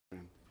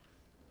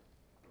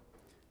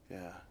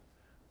Yeah.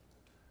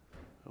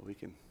 Well, we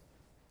can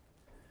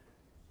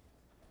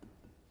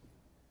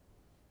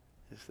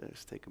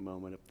just take a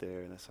moment up there,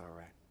 and that's all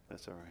right.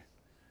 That's all right.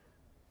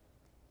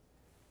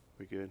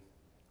 We good?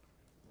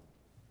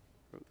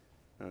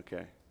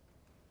 Okay.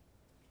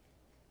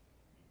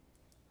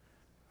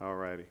 All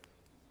righty.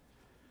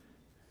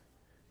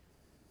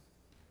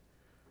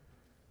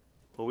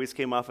 Well, we just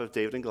came off of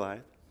David and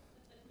Goliath.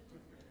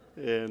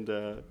 And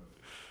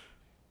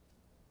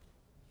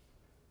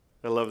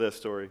I love that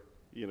story.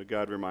 You know,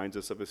 God reminds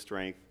us of his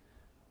strength,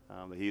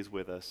 that he's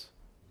with us.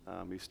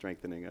 He's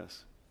strengthening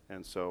us.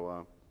 And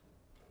so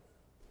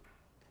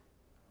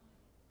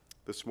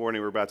this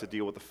morning we're about to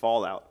deal with the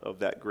fallout of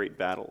that great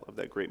battle, of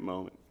that great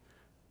moment,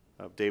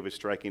 of David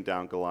striking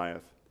down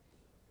Goliath.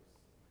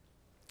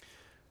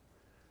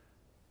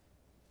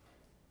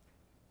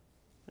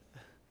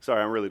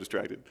 Sorry, I'm really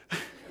distracted.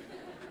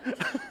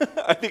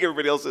 I think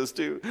everybody else is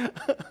too.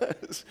 I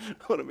just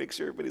want to make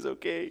sure everybody's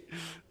okay.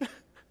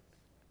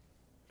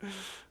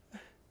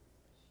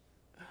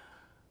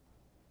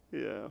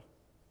 Yeah.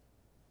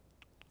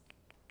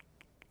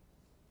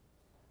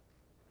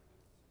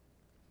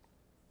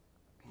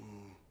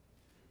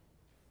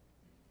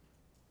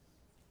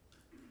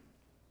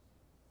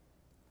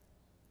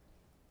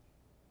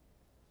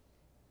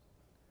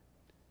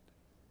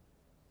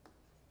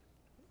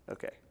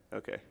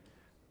 Okay,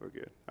 we're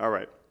good. All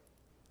right.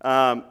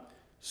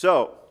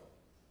 So,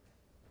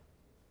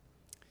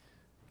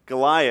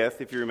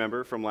 Goliath, if you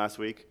remember from last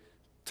week,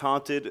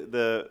 taunted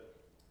the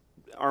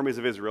armies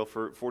of Israel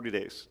for 40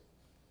 days.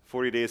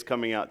 40 days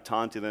coming out,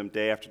 taunting them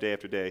day after day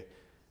after day,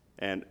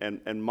 and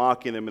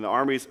mocking them. And the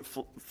armies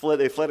fled.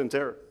 They fled in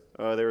terror.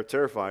 They were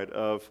terrified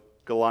of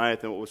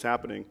Goliath and what was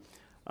happening.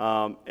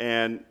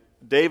 And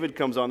David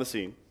comes on the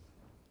scene,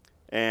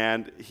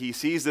 and he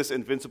sees this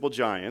invincible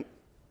giant.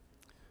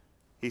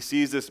 He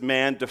sees this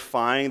man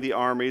defying the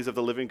armies of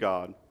the living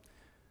God.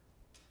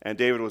 And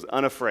David was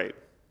unafraid.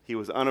 He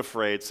was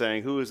unafraid,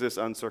 saying, "Who is this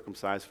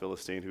uncircumcised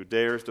Philistine who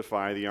dares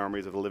defy the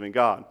armies of the living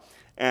God?"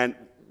 And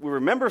we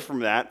remember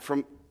from that,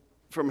 from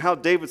how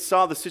David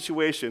saw the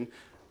situation,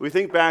 we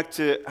think back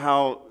to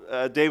how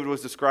David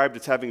was described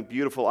as having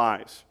beautiful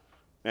eyes.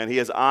 And he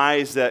has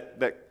eyes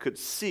that could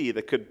see,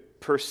 that could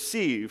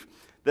perceive,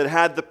 that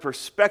had the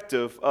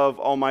perspective of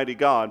Almighty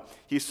God.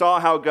 He saw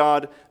how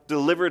God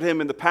delivered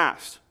him in the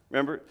past.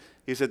 Remember?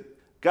 He said,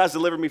 God's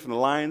delivered me from the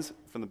lions,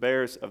 from the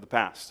bears of the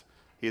past.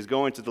 He is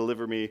going to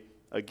deliver me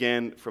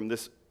again from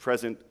this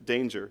present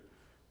danger,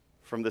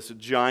 from this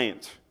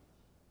giant.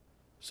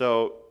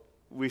 So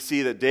we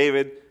see that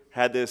David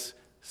had this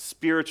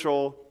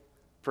spiritual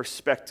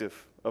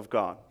perspective of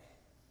God.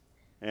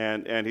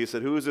 And he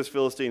said, "Who is this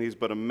Philistine? He's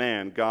but a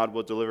man. God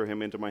will deliver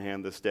him into my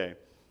hand this day."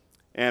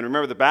 And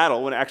remember, the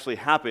battle, when it actually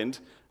happened,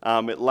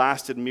 it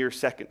lasted mere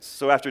seconds.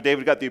 So after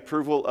David got the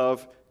approval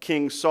of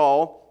King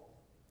Saul,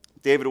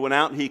 David went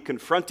out and he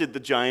confronted the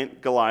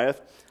giant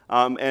Goliath.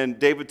 And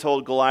David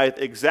told Goliath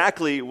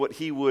exactly what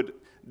he would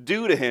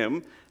do to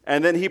him.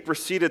 And then he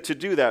proceeded to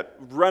do that,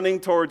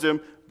 running towards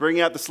him,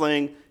 bringing out the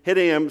sling,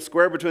 hitting him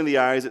square between the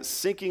eyes, it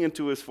sinking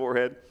into his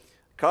forehead,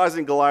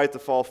 causing Goliath to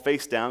fall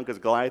face down because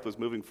Goliath was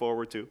moving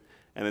forward too.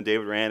 And then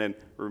David ran and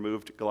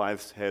removed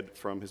Goliath's head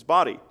from his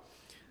body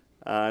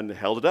and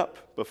held it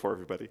up before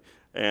everybody.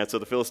 And so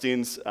the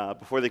Philistines,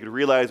 before they could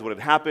realize what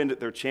had happened,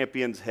 their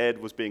champion's head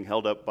was being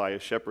held up by a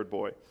shepherd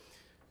boy,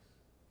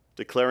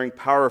 declaring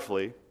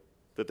powerfully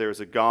that there is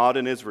a God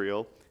in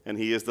Israel, and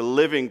he is the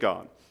living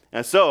God.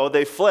 And so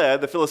they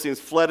fled, the Philistines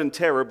fled in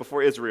terror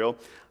before Israel,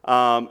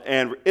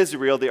 and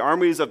Israel, the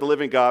armies of the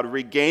living God,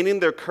 regaining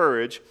their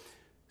courage,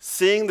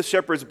 seeing the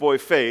shepherd's boy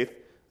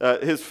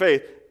his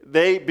faith,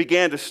 they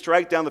began to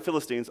strike down the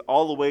Philistines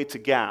all the way to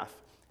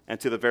Gath and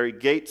to the very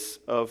gates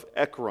of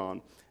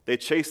Ekron. They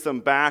chased them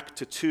back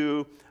to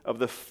two of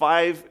the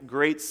 5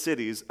 great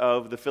cities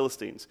of the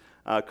Philistines,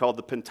 called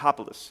the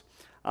Pentapolis.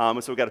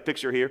 And so we've got a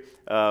picture here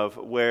of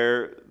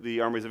where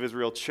the armies of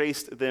Israel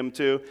chased them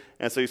to.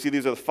 And so you see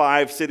these are the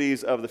 5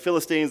 cities of the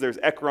Philistines. There's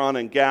Ekron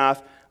and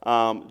Gath,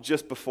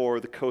 just before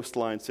the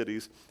coastline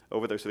cities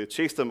over there. So they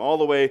chased them all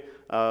the way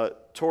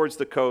towards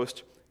the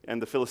coast,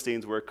 and the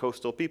Philistines were a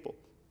coastal people.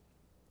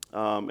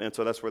 And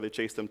so that's where they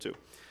chased them to.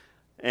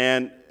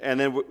 And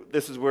then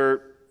this is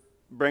where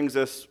brings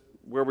us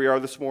where we are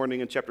this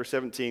morning in chapter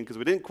 17, because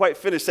we didn't quite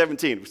finish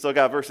 17. We still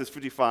got verses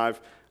 55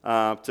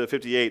 to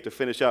 58 to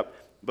finish up.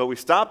 But we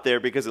stopped there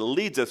because it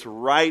leads us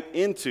right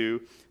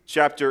into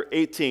chapter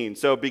 18.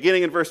 So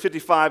beginning in verse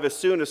 55, as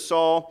soon as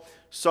Saul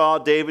saw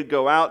David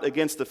go out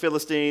against the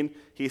Philistine,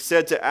 he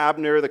said to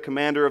Abner, the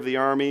commander of the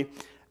army,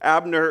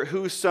 "Abner,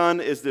 whose son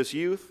is this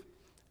youth?"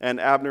 And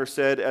Abner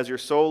said, "As your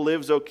soul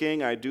lives, O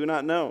king, I do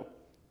not know."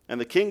 And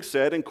the king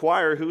said,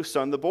 "Inquire whose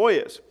son the boy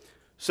is."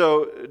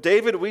 So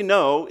David, we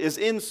know, is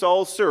in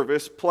Saul's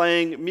service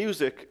playing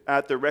music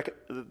at the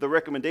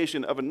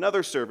recommendation of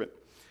another servant.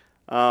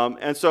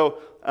 And so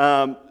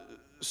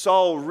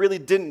Saul really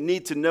didn't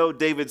need to know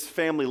David's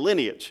family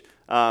lineage.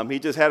 He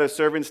just had his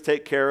servants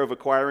take care of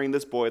acquiring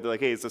this boy. They're like,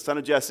 "Hey, it's the son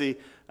of Jesse.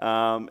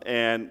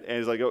 and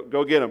he's like,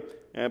 go get him.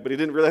 But he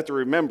didn't really have to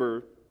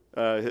remember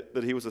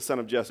that he was the son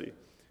of Jesse.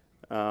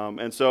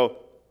 And so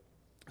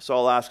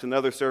Saul asked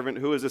another servant,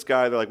 who is this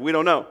guy? They're like, we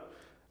don't know.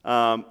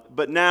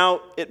 But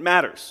now it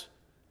matters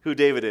who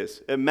David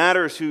is. It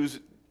matters who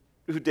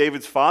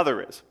David's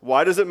father is.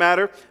 Why does it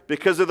matter?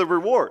 Because of the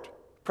reward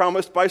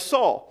promised by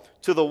Saul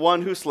to the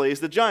one who slays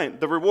the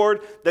giant. The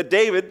reward that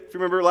David, if you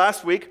remember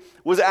last week,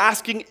 was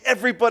asking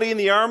everybody in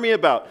the army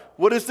about.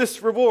 What is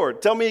this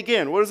reward? Tell me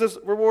again, what is this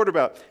reward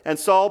about? And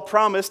Saul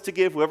promised to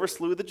give whoever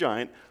slew the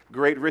giant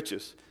great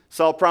riches.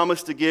 Saul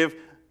promised to give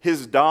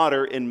his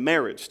daughter in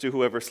marriage to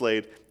whoever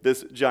slayed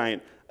this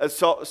giant.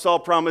 Saul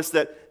promised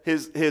that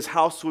his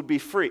house would be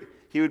free.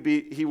 He would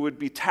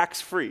be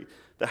tax-free,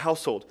 the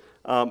household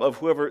of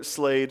whoever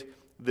slayed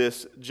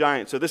this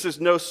giant. So this is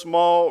no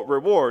small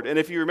reward. And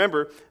if you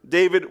remember,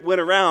 David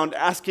went around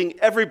asking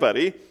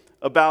everybody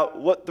about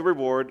what the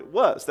reward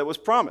was that was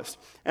promised.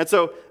 And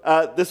so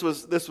this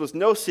was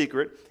no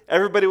secret.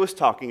 Everybody was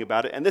talking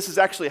about it. And this is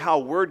actually how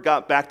word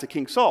got back to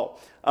King Saul.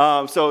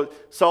 So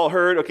Saul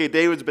heard, okay,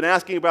 David's been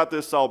asking about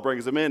this. Saul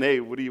brings him in. Hey,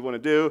 what do you want to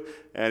do?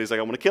 And he's like,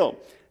 I want to kill him.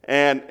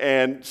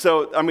 And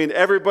so, I mean,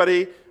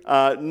 everybody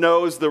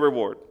knows the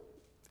reward.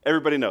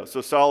 Everybody knows.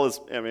 So Saul is,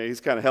 I mean,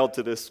 he's kind of held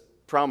to this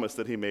promise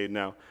that he made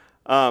now.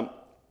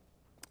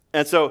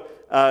 And so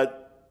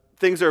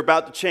things are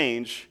about to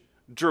change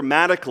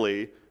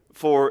dramatically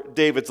for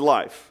David's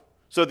life.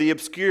 So the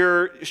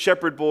obscure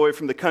shepherd boy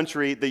from the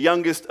country, the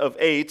youngest of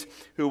 8,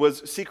 who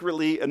was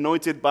secretly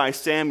anointed by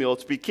Samuel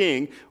to be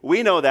king,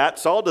 we know that.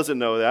 Saul doesn't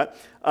know that.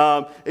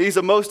 He's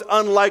a most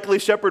unlikely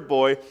shepherd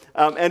boy,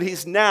 and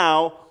he's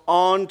now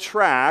on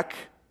track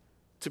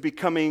to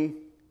becoming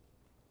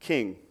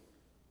king.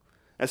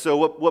 And so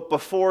what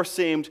before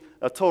seemed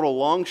a total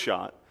long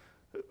shot,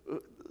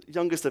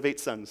 youngest of 8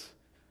 sons,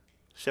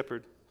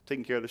 shepherd,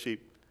 taking care of the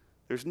sheep.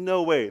 There's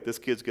no way this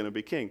kid's going to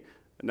be king.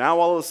 Now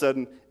all of a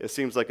sudden, it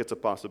seems like it's a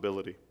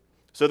possibility.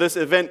 So this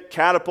event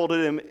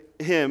catapulted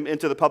him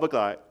into the public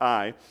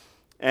eye,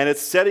 and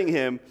it's setting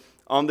him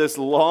on this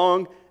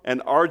long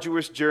and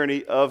arduous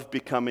journey of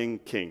becoming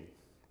king.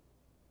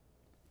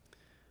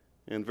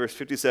 And verse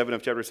 57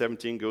 of chapter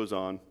 17 goes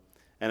on,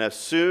 and as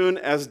soon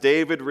as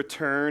David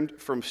returned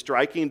from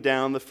striking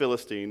down the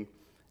Philistine,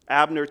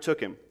 Abner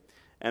took him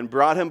and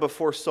brought him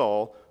before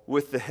Saul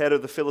with the head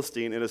of the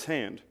Philistine in his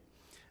hand.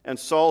 And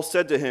Saul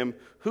said to him,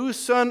 whose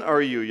son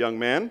are you, young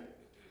man?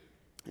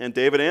 And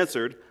David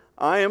answered,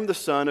 I am the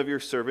son of your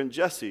servant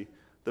Jesse,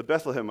 the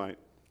Bethlehemite.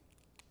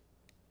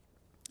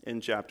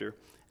 End chapter.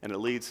 And it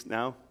leads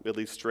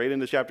straight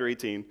into chapter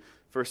 18,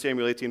 1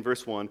 Samuel 18,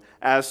 verse 1.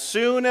 As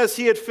soon as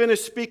he had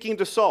finished speaking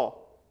to Saul,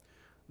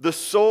 the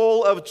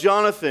soul of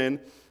Jonathan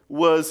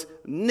was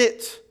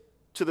knit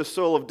to the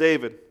soul of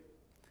David,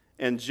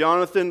 and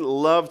Jonathan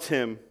loved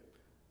him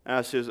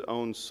as his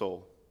own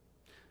soul.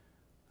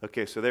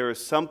 Okay, so there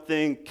is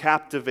something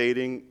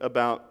captivating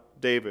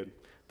about David.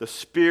 The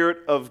Spirit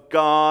of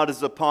God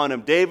is upon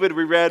him. David,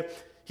 we read,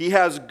 he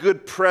has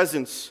good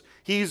presence.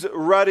 He's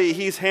ruddy,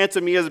 he's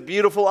handsome, he has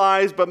beautiful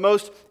eyes, but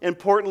most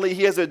importantly,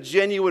 he has a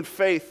genuine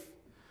faith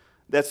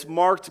that's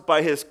marked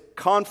by his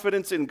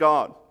confidence in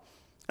God.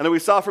 And we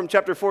saw from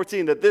chapter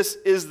 14 that this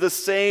is the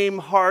same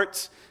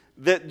heart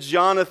that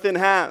Jonathan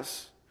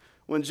has.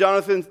 When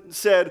Jonathan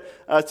said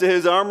to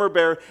his armor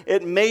bearer,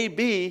 it may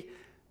be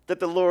that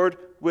the Lord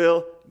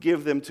will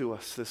give them to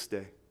us this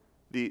day.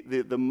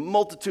 The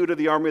multitude of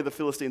the army of the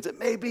Philistines, it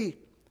may be,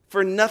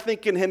 for nothing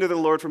can hinder the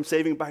Lord from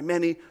saving by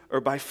many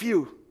or by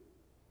few.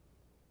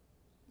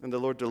 And the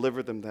Lord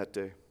delivered them that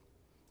day.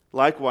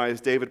 Likewise,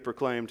 David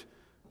proclaimed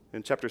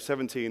in chapter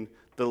 17,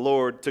 the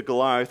Lord to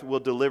Goliath will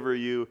deliver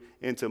you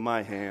into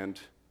my hand,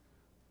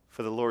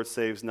 for the Lord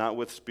saves not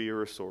with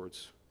spear or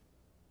swords.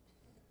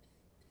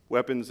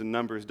 Weapons and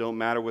numbers don't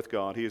matter with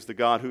God. He is the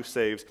God who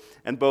saves.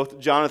 And both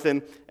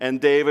Jonathan and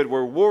David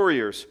were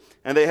warriors,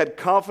 and they had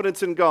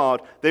confidence in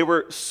God. They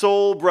were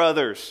soul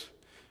brothers.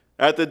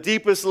 At the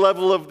deepest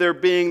level of their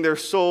being, their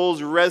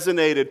souls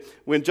resonated.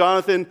 When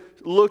Jonathan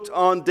looked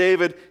on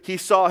David, he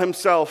saw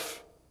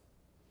himself.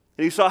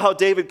 And he saw how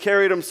David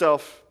carried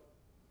himself.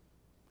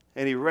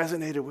 And he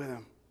resonated with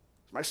him.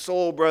 My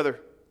soul brother.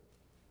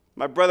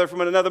 My brother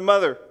from another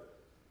mother.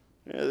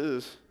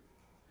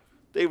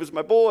 David's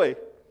my boy.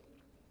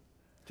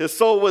 His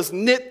soul was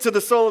knit to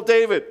the soul of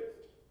David.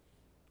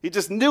 He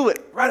just knew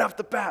it right off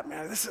the bat,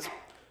 man.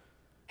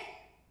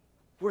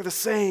 We're the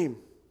same.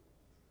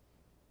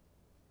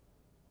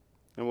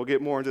 And we'll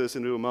get more into this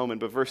into a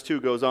moment, but verse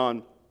 2 goes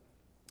on.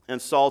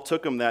 And Saul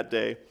took him that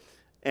day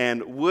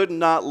and would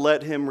not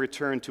let him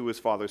return to his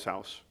father's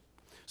house.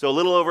 So a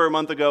little over a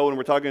month ago when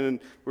we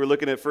were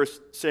looking at 1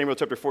 Samuel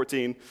chapter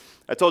 14,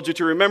 I told you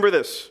to remember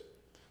this,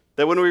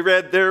 that when we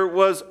read there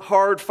was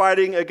hard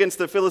fighting against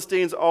the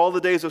Philistines all the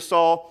days of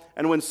Saul,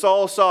 and when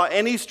Saul saw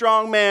any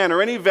strong man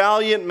or any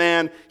valiant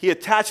man, he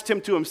attached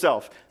him to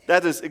himself.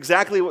 That is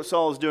exactly what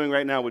Saul is doing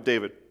right now with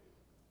David.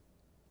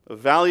 A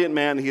valiant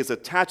man, he is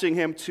attaching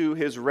him to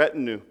his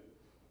retinue.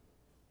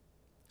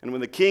 And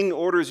when the king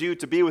orders you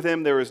to be with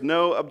him, there is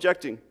no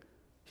objecting.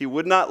 He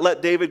would not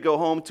let David go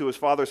home to his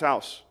father's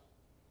house.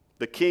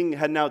 The king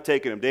had now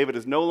taken him. David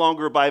is no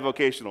longer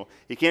bivocational.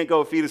 He can't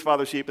go feed his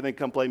father's sheep and then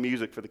come play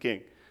music for the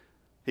king.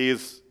 He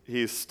is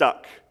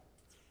stuck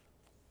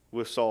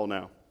with Saul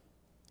now.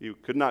 He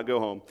could not go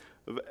home.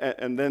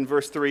 And then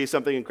verse 3,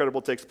 something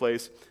incredible takes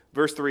place.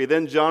 Verse 3,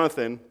 then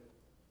Jonathan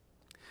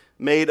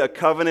made a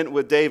covenant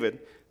with David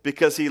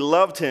because he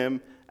loved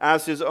him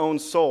as his own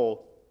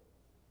soul.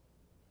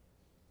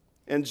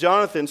 And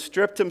Jonathan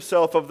stripped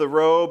himself of the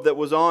robe that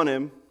was on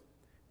him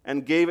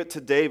and gave it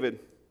to David,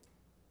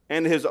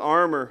 and his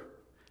armor,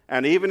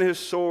 and even his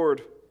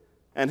sword,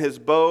 and his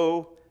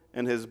bow,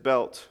 and his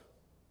belt.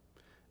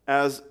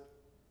 As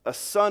a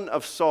son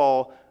of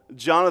Saul,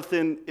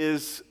 Jonathan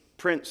is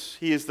prince.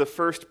 He is the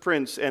first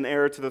prince and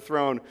heir to the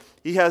throne.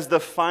 He has the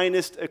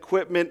finest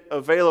equipment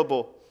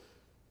available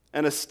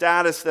and a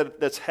status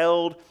that's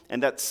held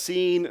and that's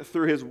seen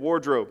through his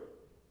wardrobe.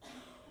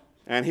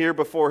 And here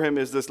before him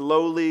is this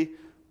lowly,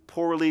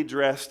 poorly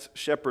dressed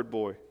shepherd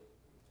boy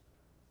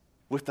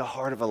with the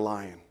heart of a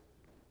lion.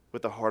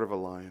 With the heart of a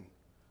lion.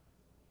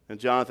 And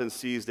Jonathan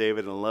sees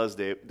David and loves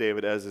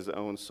David as his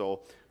own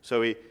soul.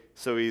 So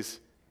he's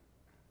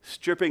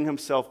stripping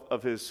himself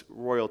of his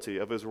royalty,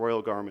 of his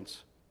royal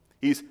garments.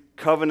 He's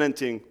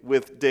covenanting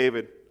with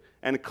David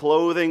and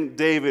clothing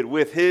David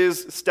with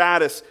his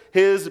status,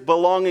 his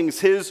belongings,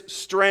 his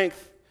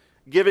strength,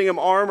 giving him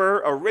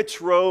armor, a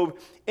rich robe,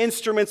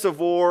 instruments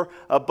of war,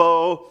 a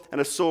bow, and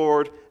a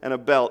sword, and a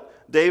belt.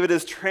 David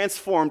is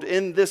transformed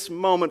in this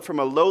moment from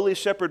a lowly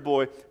shepherd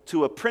boy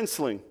to a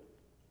princeling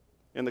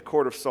in the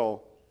court of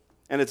Saul.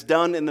 And it's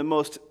done in the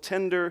most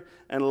tender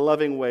and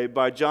loving way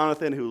by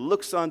Jonathan, who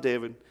looks on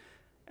David,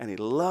 and he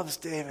loves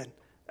David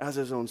as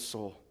his own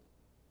soul.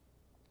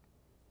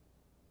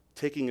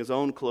 Taking his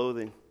own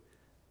clothing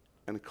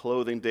and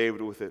clothing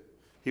David with it.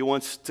 He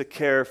wants to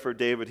care for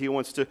David. He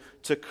wants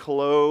to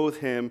clothe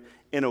him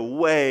in a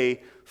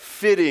way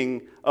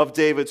fitting of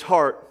David's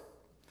heart.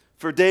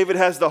 For David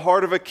has the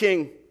heart of a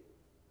king.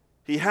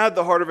 He had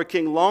the heart of a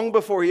king long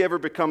before he ever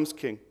becomes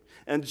king.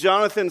 And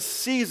Jonathan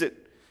sees it.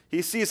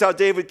 He sees how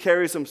David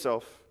carries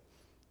himself.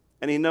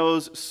 And he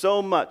knows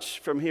so much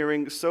from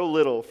hearing so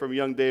little from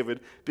young David,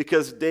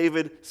 because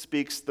David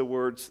speaks the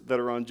words that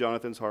are on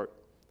Jonathan's heart.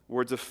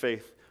 Words of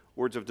faith,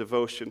 words of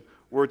devotion,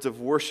 words of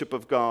worship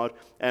of God.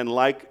 And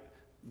like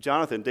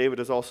Jonathan, David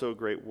is also a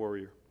great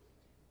warrior.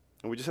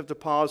 And we just have to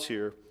pause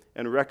here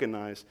and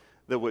recognize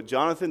that what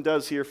Jonathan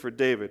does here for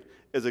David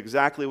is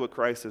exactly what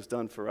Christ has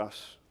done for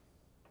us.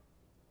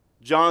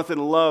 Jonathan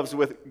loves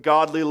with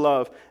godly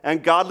love.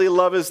 And godly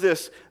love is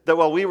this, that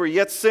while we were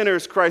yet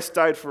sinners, Christ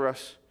died for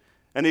us.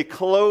 And he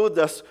clothed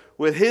us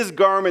with his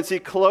garments. He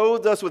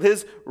clothed us with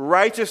his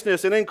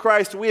righteousness. And in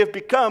Christ we have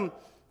become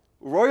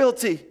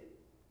royalty,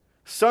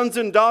 sons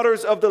and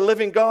daughters of the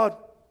living God.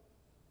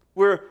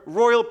 We're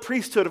royal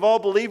priesthood of all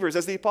believers,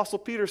 as the Apostle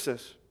Peter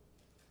says.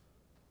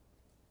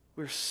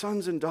 We're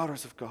sons and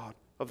daughters of God,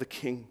 of the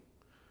King.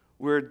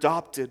 We're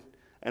adopted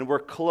and we're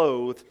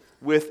clothed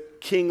with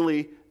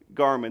kingly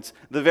garments,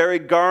 the very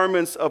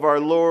garments of our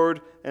Lord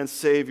and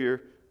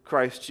Savior,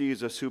 Christ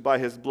Jesus, who by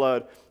his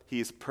blood, he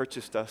has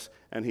purchased us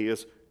and he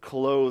has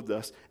clothed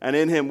us. And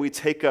in him we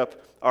take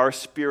up our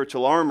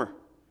spiritual armor.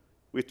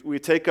 We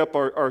take up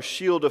our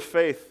shield of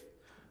faith.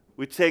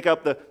 We take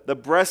up the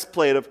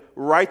breastplate of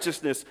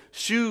righteousness,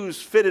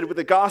 shoes fitted with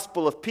the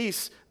gospel of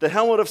peace, the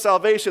helmet of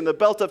salvation, the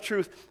belt of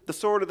truth, the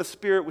sword of the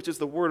Spirit, which is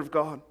the word of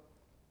God.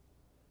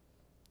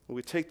 When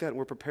we take that and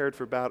we're prepared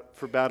for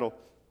battle.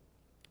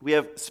 We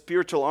have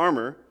spiritual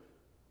armor,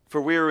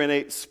 for we are in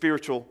a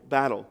spiritual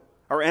battle.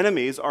 Our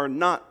enemies are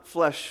not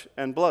flesh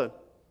and blood,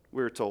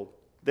 we're told.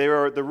 They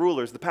are the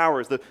rulers, the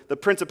powers, the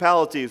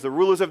principalities, the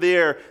rulers of the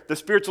air, the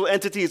spiritual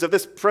entities of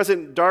this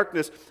present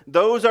darkness.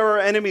 Those are our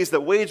enemies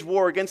that wage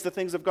war against the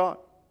things of God.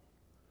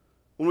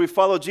 When we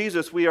follow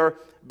Jesus, we are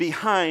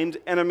behind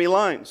enemy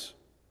lines.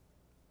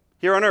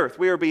 Here on earth,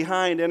 we are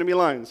behind enemy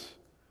lines.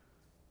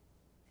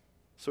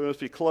 So we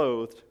must be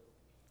clothed,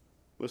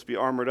 we must be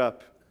armored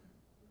up.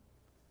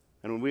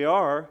 And when we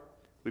are,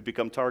 we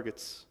become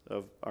targets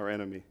of our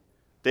enemy.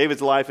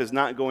 David's life is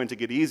not going to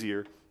get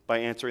easier by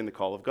answering the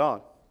call of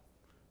God.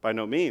 By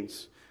no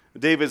means.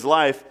 David's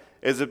life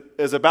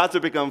is about to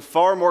become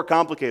far more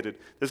complicated.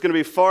 There's going to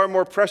be far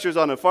more pressures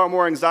on him, far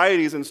more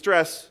anxieties and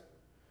stress.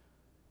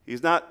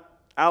 He's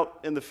not out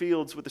in the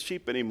fields with the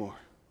sheep anymore.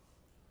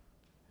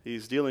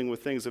 He's dealing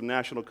with things of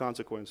national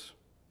consequence.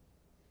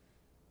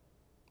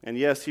 And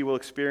yes, he will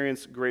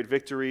experience great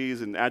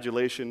victories and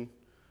adulation,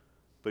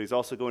 but he's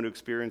also going to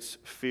experience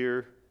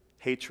fear,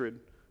 hatred,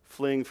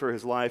 fleeing for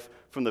his life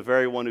from the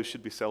very one who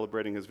should be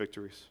celebrating his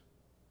victories.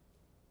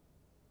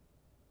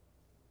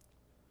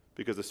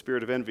 Because the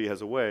spirit of envy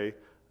has a way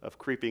of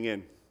creeping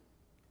in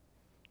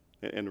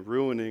and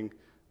ruining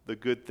the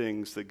good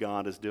things that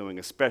God is doing,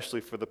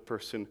 especially for the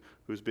person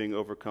who's being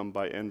overcome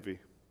by envy.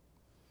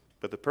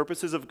 But the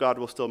purposes of God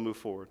will still move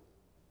forward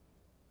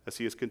as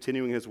he is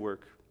continuing his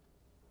work.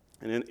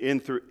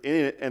 And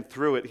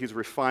through it, he's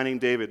refining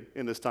David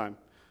in this time.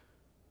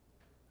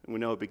 And we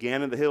know it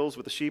began in the hills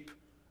with the sheep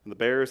and the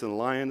bears and the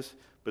lions,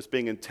 but it's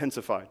being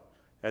intensified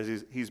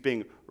as he's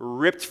being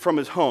ripped from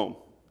his home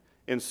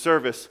in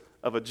service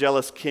of a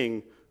jealous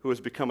king who has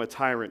become a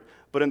tyrant.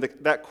 But in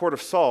that court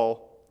of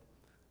Saul,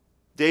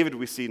 David,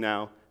 we see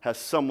now, has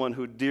someone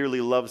who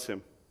dearly loves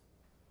him.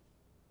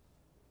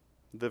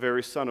 The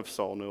very son of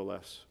Saul, no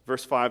less.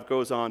 Verse 5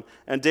 goes on,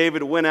 and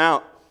David went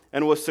out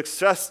and was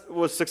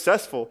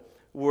successful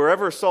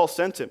wherever Saul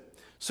sent him,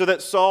 so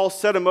that Saul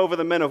set him over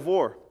the men of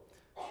war.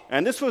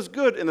 And this was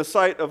good in the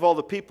sight of all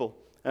the people,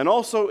 and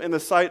also in the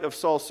sight of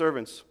Saul's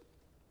servants.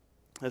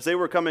 As they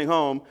were coming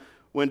home,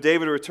 when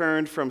David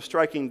returned from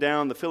striking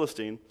down the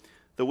Philistine,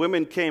 the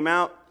women came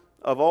out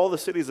of all the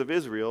cities of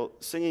Israel,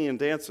 singing and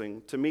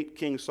dancing, to meet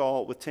King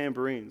Saul with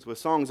tambourines, with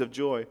songs of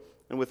joy,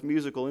 and with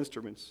musical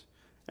instruments.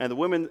 And the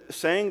women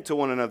sang to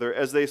one another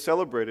as they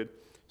celebrated,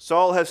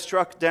 Saul has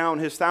struck down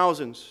his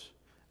thousands,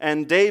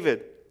 and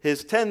David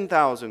his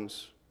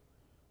 10,000s.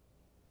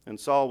 And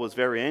Saul was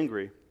very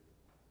angry,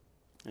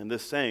 and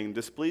this saying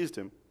displeased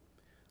him.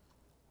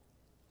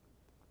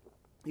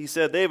 He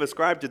said, they have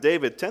ascribed to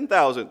David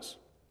 10,000s,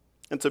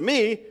 and to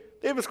me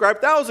they have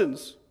ascribed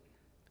thousands.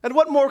 And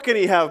what more can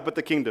he have but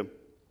the kingdom?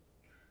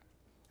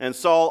 And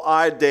Saul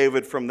eyed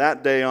David from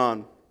that day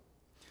on.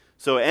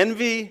 So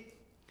envy,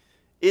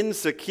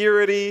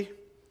 insecurity,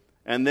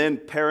 and then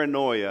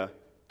paranoia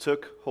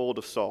took hold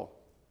of Saul.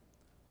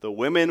 The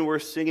women were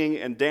singing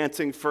and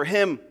dancing for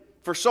him,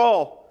 for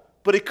Saul,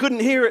 but he couldn't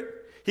hear it.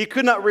 He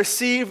could not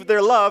receive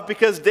their love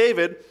because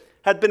David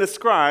had been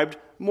ascribed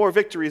more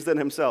victories than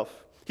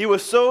himself. He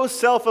was so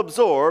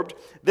self-absorbed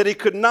that he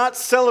could not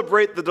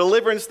celebrate the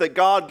deliverance that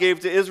God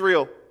gave to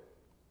Israel.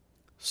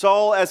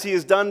 Saul, as he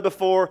has done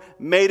before,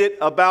 made it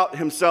about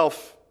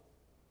himself.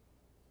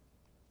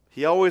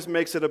 He always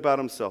makes it about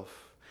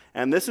himself.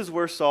 And this is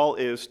where Saul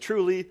is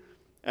truly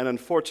and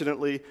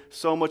unfortunately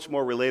so much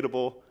more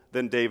relatable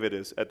than David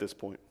is at this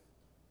point.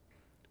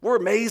 We're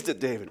amazed at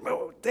David.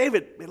 Oh,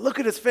 David, look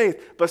at his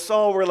faith. But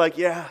Saul, we're like,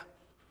 yeah,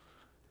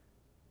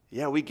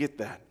 we get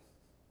that.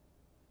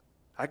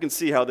 I can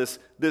see how this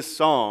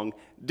song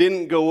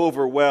didn't go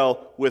over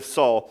well with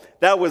Saul.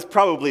 That was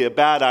probably a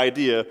bad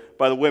idea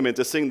by the women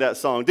to sing that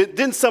song.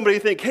 Didn't somebody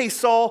think, hey,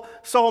 Saul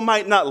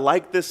might not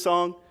like this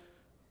song?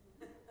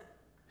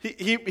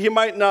 He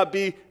might not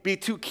be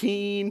too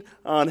keen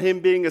on him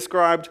being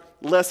ascribed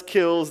less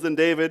kills than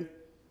David.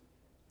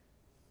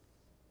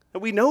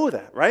 And we know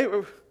that, right?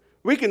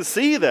 We can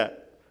see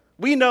that.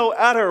 We know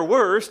at our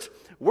worst,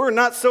 we're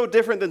not so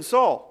different than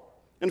Saul.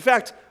 In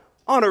fact,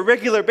 on a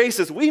regular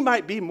basis, we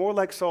might be more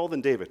like Saul than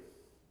David.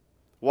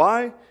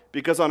 Why?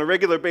 Because on a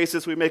regular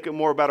basis, we make it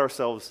more about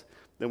ourselves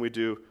than we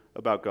do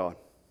about God.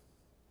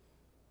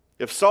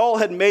 If Saul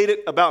had made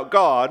it about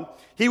God,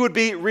 he would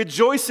be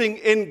rejoicing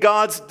in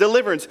God's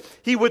deliverance.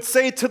 He would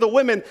say to the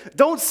women,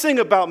 don't sing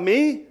about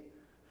me.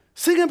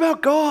 Sing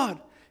about God.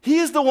 He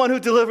is the one who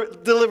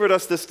delivered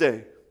us this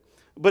day.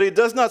 But he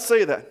does not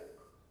say that.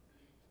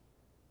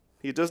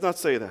 He does not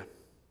say that.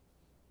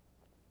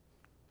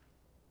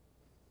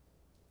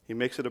 He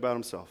makes it about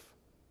himself.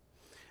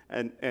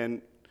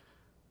 And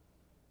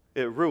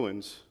it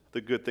ruins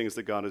the good things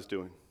that God is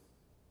doing.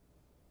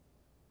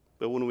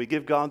 But when we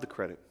give God the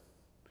credit,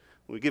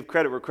 when we give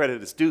credit where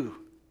credit is due,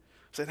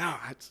 say, no,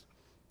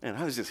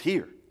 I was just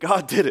here.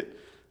 God did it.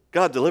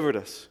 God delivered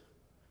us.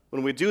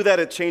 When we do that,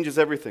 it changes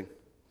everything.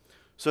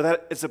 So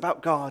that it's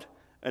about God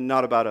and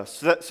not about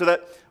us. So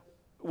that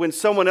when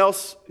someone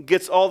else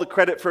gets all the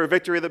credit for a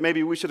victory that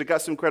maybe we should have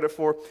got some credit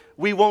for,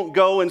 we won't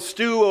go and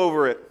stew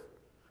over it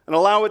and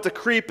allow it to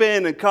creep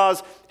in and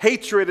cause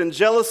hatred and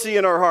jealousy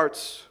in our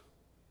hearts.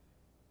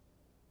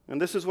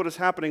 And this is what is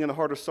happening in the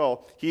heart of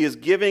Saul. He is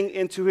giving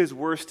into his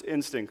worst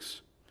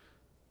instincts.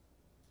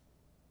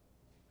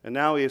 And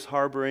now he is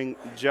harboring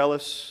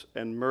jealous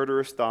and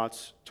murderous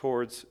thoughts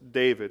towards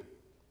David,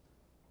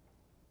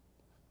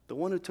 the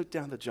one who took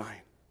down the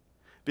giant,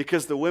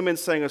 because the women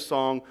sang a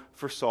song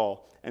for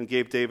Saul and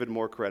gave David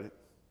more credit.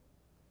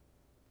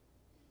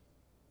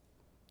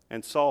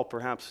 And Saul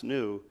perhaps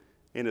knew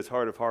in his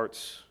heart of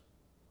hearts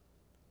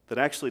that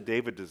actually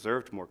David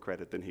deserved more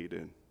credit than he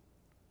did.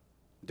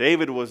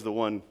 David was the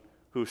one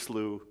who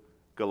slew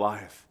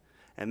Goliath.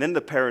 And then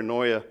the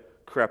paranoia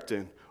crept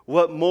in.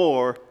 What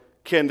more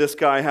can this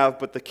guy have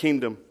but the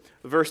kingdom?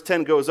 Verse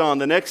 10 goes on,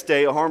 the next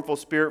day a harmful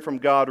spirit from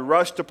God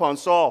rushed upon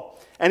Saul,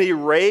 and he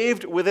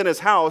raved within his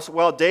house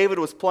while David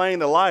was playing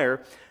the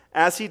lyre,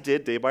 as he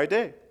did day by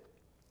day.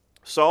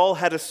 Saul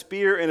had a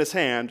spear in his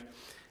hand,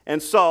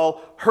 and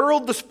Saul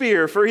hurled the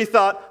spear, for he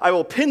thought, I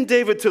will pin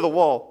David to the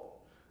wall.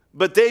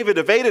 But David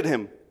evaded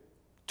him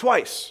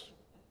twice.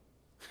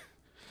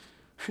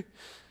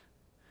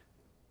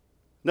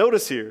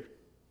 Notice here,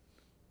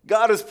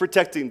 God is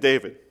protecting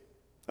David.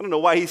 I don't know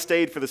why he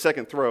stayed for the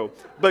second throw,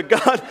 but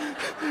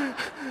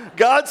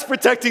God's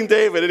protecting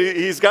David, and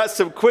he's got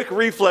some quick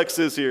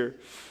reflexes here.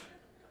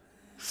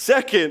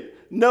 Second,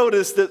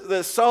 notice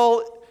that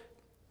Saul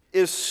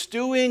is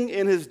stewing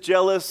in his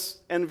jealous,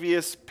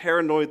 envious,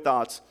 paranoid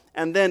thoughts.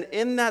 And then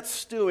in that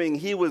stewing,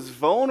 he was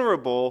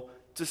vulnerable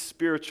to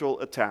spiritual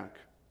attack.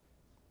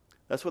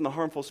 That's when the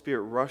harmful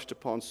spirit rushed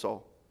upon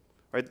Saul.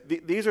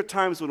 Right? These are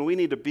times when we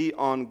need to be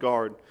on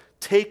guard.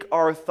 Take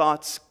our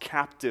thoughts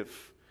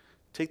captive.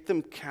 Take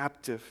them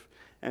captive.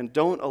 And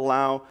don't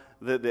allow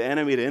the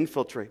enemy to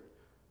infiltrate.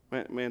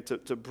 Man,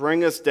 to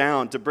bring us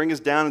down,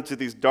 into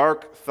these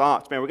dark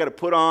thoughts. Man, we've got to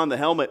put on the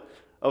helmet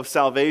of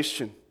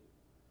salvation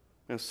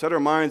and set our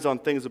minds on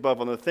things above,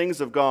 on the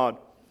things of God,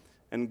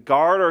 and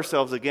guard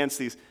ourselves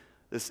against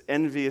this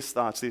envious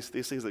thoughts, these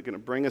things that are going to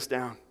bring us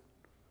down.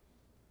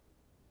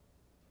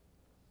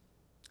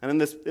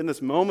 And in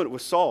this moment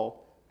with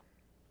Saul,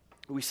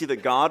 we see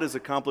that God is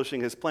accomplishing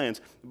his plans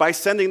by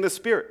sending the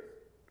Spirit.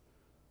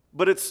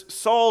 But it's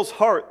Saul's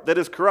heart that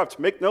is corrupt.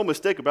 Make no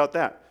mistake about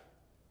that.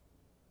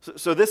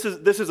 So this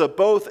is a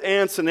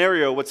both-and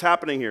scenario, what's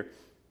happening here.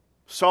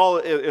 Saul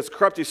is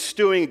corrupt, he's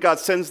stewing, God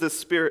sends this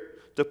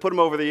Spirit to put him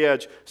over the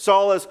edge.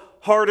 Saul has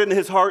hardened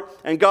his heart,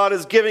 and God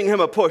is giving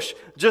him a push,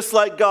 just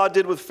like God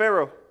did with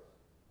Pharaoh,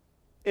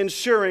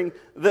 ensuring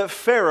that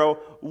Pharaoh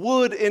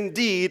would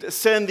indeed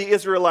send the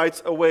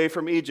Israelites away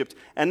from Egypt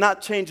and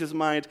not change his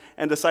mind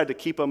and decide to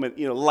keep them and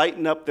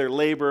lighten up their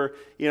labor,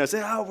 say,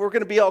 we're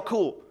going to be all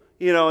cool,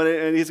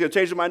 and he's going to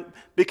change his mind,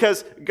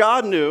 because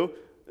God knew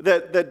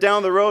that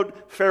down the road,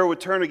 Pharaoh would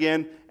turn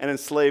again and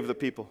enslave the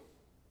people.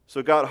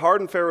 So God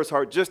hardened Pharaoh's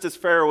heart just as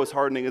Pharaoh was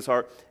hardening his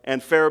heart,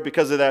 and Pharaoh,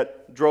 because of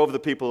that, drove the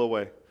people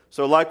away.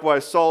 So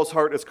likewise, Saul's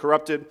heart is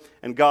corrupted,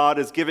 and God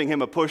is giving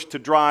him a push to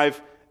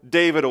drive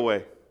David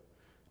away.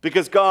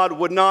 Because God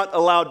would not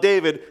allow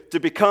David to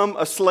become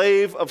a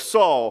slave of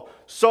Saul.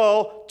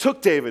 Saul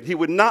took David. He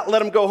would not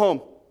let him go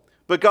home.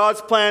 But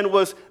God's plan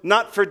was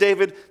not for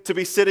David to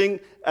be sitting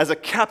as a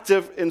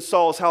captive in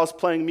Saul's house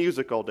playing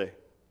music all day.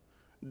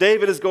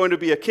 David is going to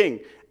be a king.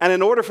 And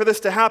in order for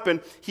this to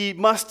happen, he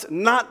must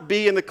not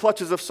be in the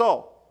clutches of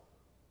Saul.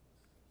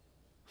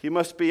 He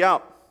must be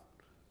out,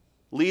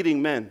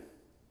 leading men.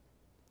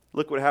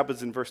 Look what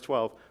happens in verse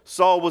 12.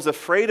 Saul was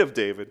afraid of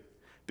David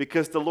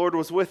because the Lord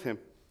was with him,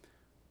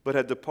 but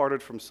had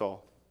departed from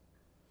Saul.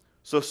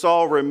 So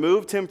Saul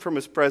removed him from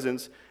his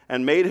presence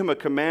and made him a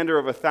commander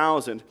of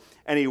 1,000,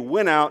 and he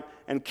went out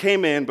and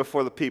came in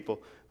before the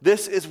people.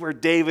 This is where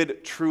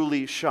David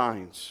truly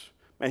shines.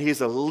 And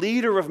he's a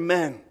leader of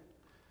men. And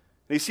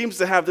he seems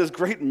to have this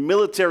great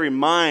military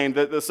mind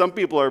that some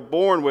people are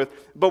born with.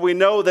 But we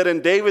know that in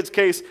David's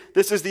case,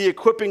 this is the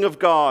equipping of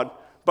God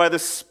by the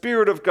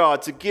Spirit of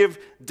God to give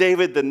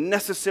David the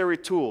necessary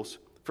tools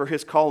for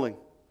his calling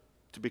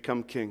to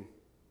become king.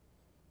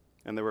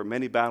 And there were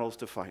many battles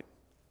to fight.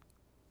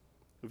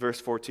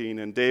 Verse 14,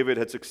 and David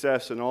had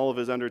success in all of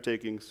his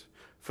undertakings,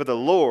 for the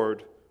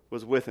Lord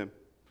was with him.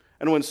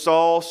 And when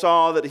Saul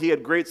saw that he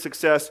had great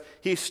success,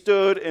 he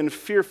stood in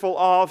fearful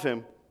awe of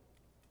him.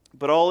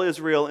 But all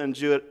Israel and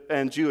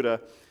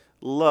Judah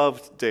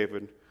loved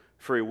David,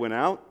 for he went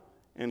out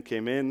and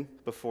came in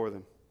before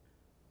them.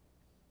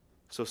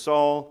 So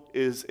Saul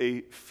is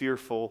a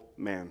fearful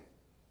man.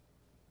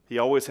 He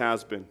always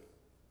has been.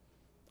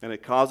 And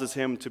it causes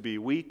him to be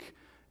weak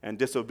and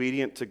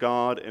disobedient to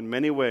God in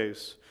many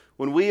ways.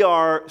 When we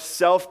are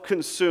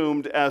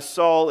self-consumed, as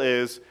Saul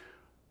is,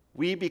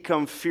 we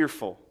become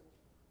fearful.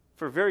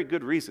 For very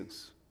good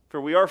reasons.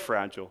 For we are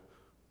fragile.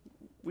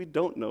 We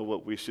don't know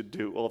what we should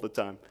do all the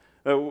time.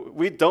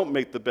 We don't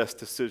make the best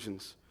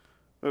decisions.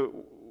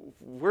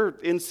 We're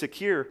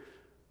insecure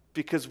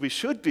because we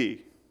should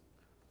be.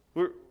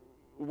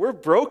 We're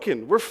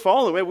broken. We're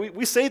fallen.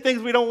 We say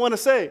things we don't want to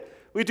say.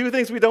 We do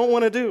things we don't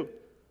want to do.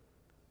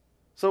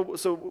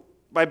 So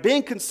by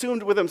being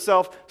consumed with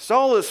himself,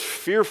 Saul is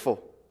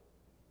fearful.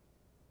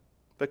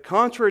 But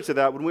contrary to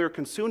that, when we are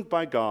consumed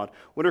by God,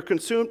 when we're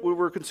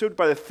consumed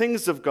by the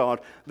things of God,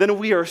 then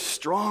we are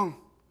strong.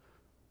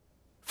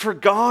 For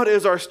God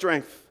is our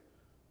strength.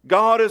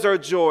 God is our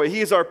joy.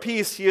 He is our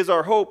peace. He is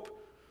our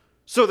hope.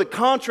 So the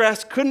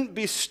contrast couldn't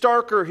be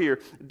starker here.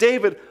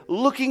 David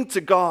looking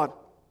to God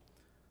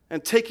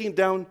and taking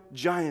down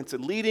giants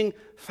and leading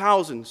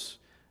thousands.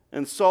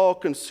 And Saul,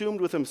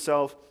 consumed with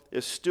himself,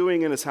 is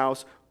stewing in his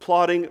house,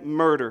 plotting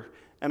murder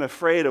and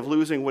afraid of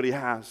losing what he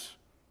has.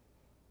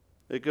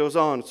 It goes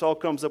on. Saul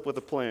comes up with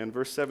a plan.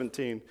 Verse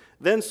 17.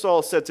 Then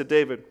Saul said to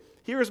David,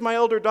 here is my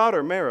elder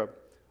daughter, Merab.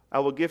 I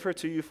will give her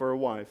to you for a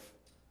wife.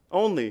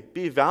 Only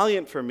be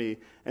valiant for me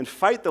and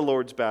fight the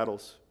Lord's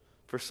battles.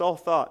 For Saul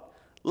thought,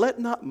 let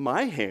not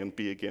my hand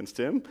be against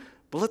him,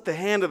 but let the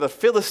hand of the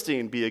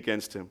Philistine be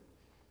against him.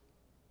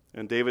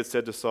 And David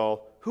said to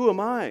Saul, who am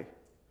I?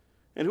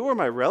 And who are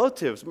my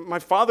relatives, my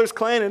father's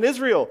clan in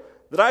Israel,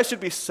 that I should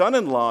be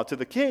son-in-law to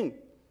the king?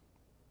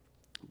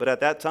 But at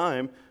that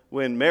time,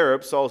 when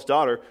Merab, Saul's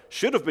daughter,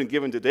 should have been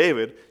given to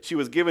David, she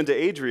was given to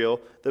Adriel,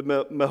 the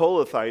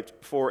Meholathite,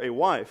 for a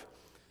wife.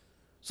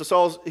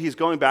 So he's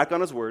going back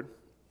on his word,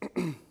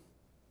 and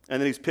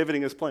then he's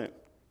pivoting his plan,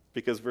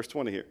 because verse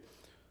 20 here.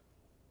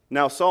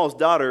 Now Saul's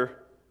daughter,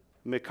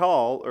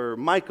 Michal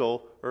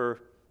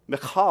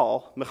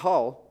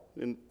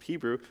in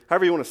Hebrew,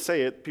 however you want to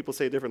say it, people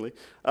say it differently.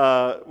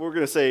 We're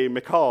going to say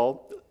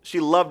Michal. She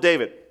loved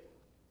David.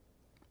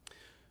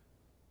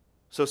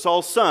 So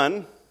Saul's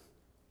son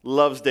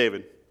loves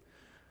David.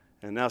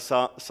 And now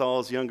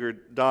Saul's younger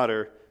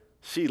daughter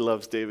she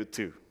loves David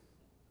too.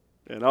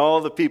 And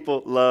all the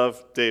people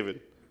love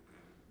David.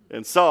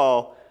 And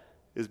Saul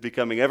is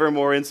becoming ever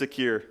more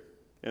insecure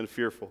and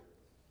fearful.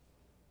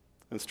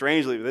 And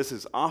strangely, this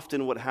is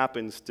often what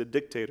happens to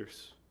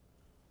dictators.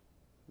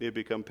 They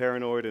become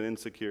paranoid and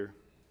insecure,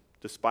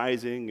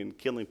 despising and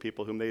killing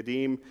people whom they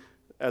deem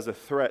as a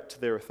threat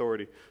to their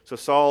authority. So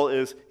Saul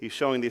he's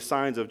showing these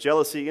signs of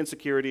jealousy,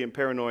 insecurity, and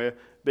paranoia,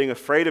 being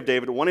afraid of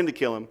David, wanting to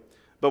kill him.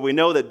 But we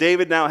know that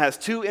David now has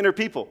two inner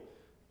people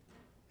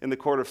in the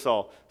court of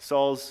Saul.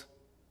 Saul's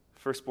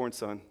firstborn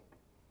son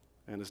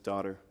and his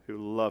daughter who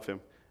love him.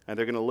 And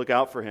they're going to look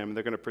out for him, and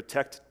they're going to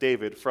protect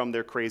David from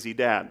their crazy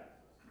dad,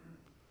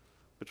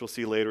 which we'll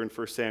see later in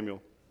 1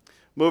 Samuel.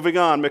 Moving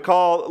on,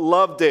 Michal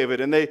loved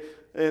David, and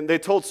they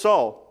told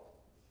Saul,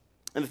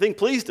 and the thing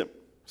pleased him.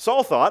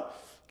 Saul thought,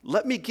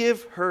 let me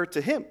give her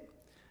to him,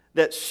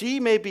 that she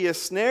may be a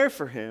snare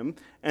for him,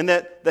 and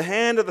that the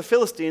hand of the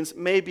Philistines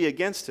may be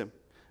against him.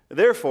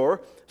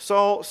 Therefore,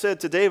 Saul said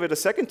to David a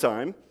second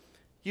time,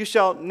 you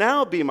shall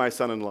now be my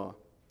son-in-law.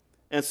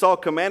 And Saul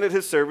commanded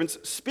his servants,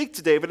 speak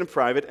to David in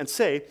private and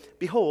say,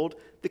 behold,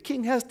 the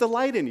king has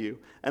delight in you,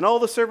 and all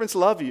the servants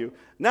love you.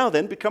 Now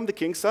then, become the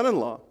king's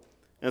son-in-law.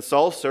 And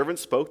Saul's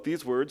servants spoke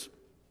those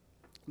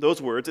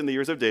words in the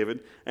ears of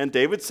David. And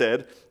David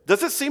said,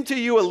 does it seem to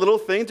you a little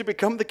thing to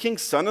become the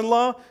king's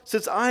son-in-law,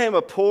 since I am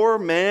a poor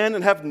man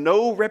and have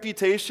no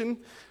reputation?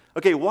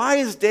 Okay, why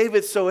is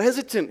David so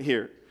hesitant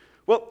here?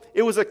 Well,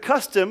 it was a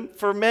custom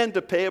for men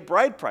to pay a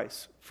bride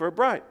price for a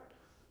bride,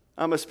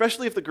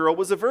 especially if the girl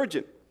was a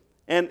virgin.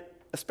 And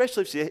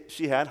especially if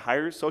she had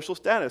higher social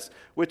status,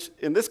 which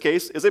in this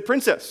case is a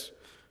princess.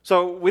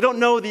 So we don't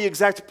know the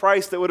exact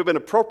price that would have been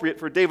appropriate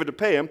for David to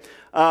pay him,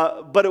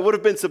 but it would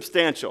have been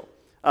substantial.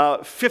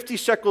 50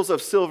 shekels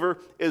of silver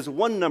is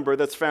one number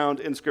that's found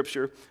in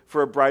Scripture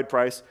for a bride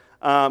price.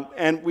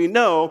 And we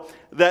know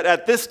that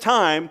at this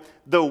time,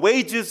 the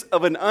wages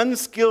of an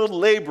unskilled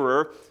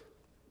laborer,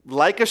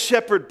 like a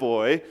shepherd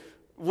boy,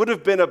 would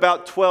have been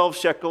about 12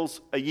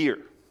 shekels a year.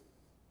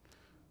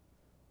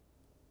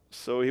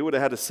 So he would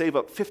have had to save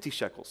up 50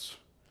 shekels,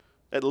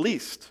 at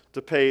least,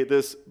 to pay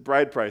this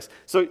bride price.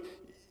 So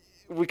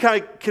we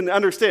kind of can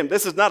understand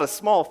this is not a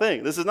small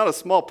thing. This is not a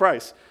small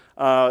price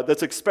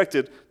that's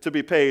expected to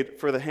be paid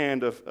for the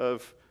hand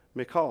of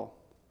Michal.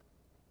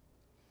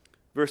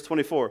 Verse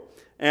 24,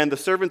 and the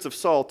servants of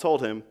Saul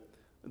told him,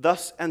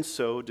 thus and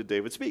so did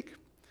David speak.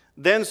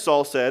 Then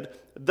Saul said,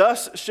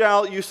 thus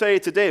shall you say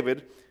to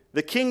David,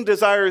 the king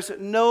desires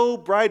no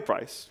bride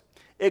price,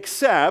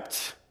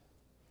 except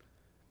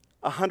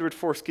 100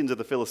 foreskins of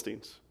the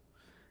Philistines,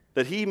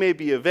 that he may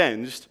be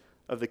avenged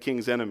of the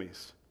king's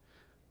enemies.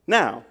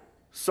 Now,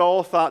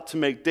 Saul thought to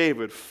make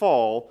David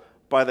fall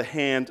by the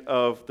hand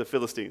of the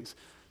Philistines.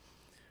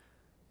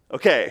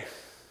 Okay,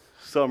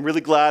 so I'm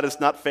really glad it's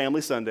not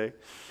Family Sunday.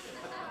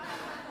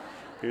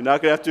 You're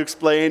not going to have to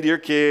explain to your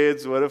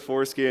kids what a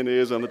foreskin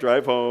is on the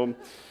drive home.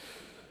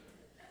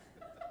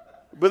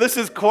 But this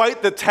is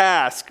quite the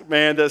task,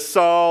 man, that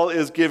Saul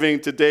is giving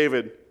to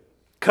David.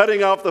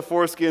 Cutting off the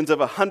foreskins of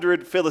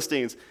 100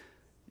 Philistines.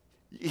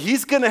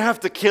 He's going to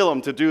have to kill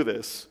them to do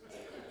this.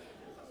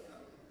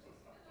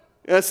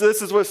 And so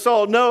this is what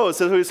Saul knows.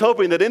 So he's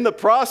hoping that in the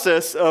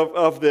process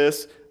of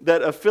this,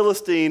 that a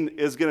Philistine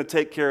is going to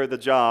take care of the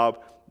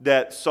job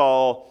that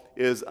Saul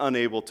is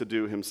unable to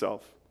do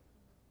himself.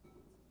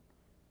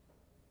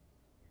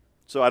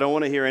 So I don't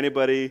want to hear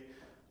anybody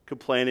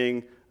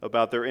complaining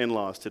about their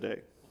in-laws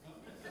today.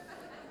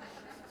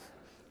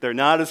 They're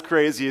not as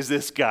crazy as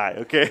this guy,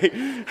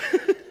 okay?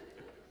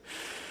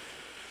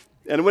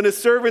 And when his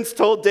servants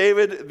told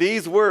David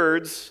these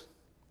words,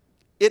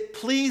 it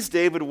pleased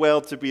David well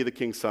to be the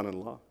king's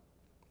son-in-law.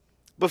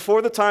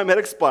 Before the time had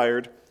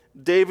expired,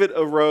 David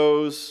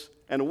arose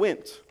and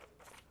went,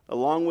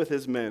 along with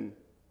his men,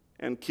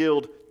 and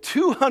killed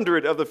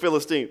 200 of the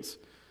Philistines.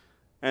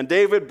 And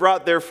David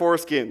brought their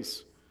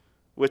foreskins,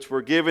 which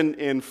were given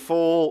in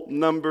full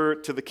number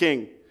to the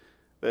king,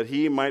 that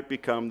he might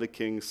become the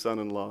king's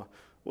son-in-law.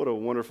 What a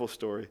wonderful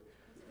story.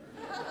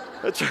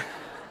 I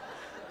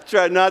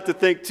try not to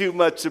think too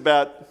much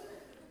about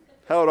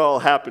how it all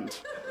happened,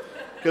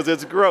 because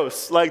it's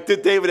gross. Like,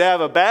 did David have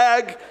a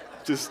bag?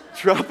 Just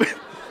drop it.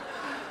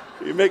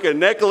 You make a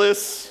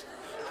necklace.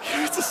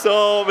 Give it to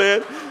Saul,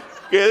 man.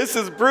 Yeah, this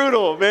is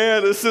brutal,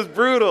 man. This is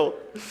brutal.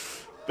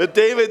 But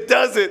David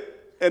does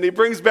it, and he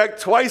brings back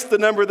twice the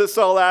number that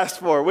Saul asked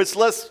for, which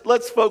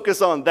let's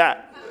focus on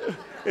that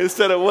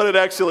instead of what it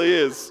actually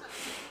is.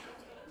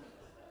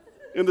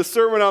 In the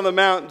Sermon on the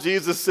Mount,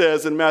 Jesus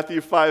says in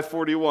Matthew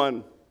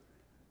 5:41,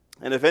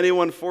 and if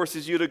anyone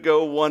forces you to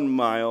go 1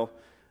 mile,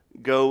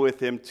 go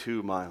with him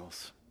 2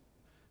 miles.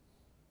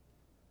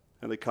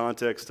 And the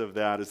context of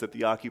that is that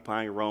the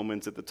occupying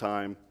Romans at the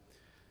time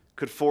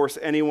could force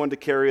anyone to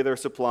carry their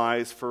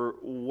supplies for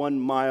 1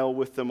 mile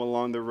with them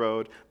along the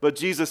road. But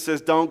Jesus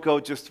says, don't go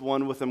just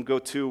 1 with them, go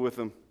 2 with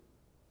them.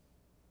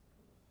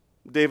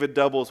 David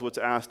doubles what's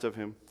asked of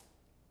him.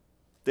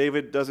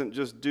 David doesn't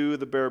just do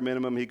the bare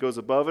minimum, he goes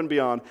above and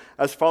beyond.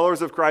 As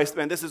followers of Christ,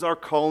 man, this is our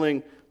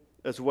calling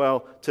as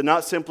well, to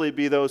not simply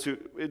be those who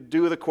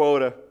do the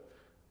quota,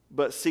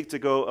 but seek to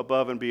go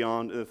above and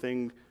beyond the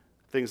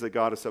things that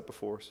God has set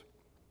before us.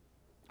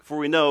 For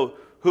we know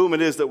whom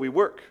it is that we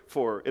work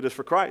for. It is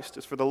for Christ.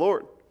 It's for the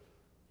Lord.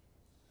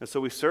 And so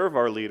we serve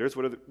our leaders,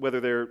 whether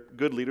they're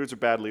good leaders or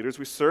bad leaders.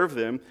 We serve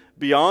them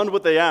beyond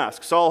what they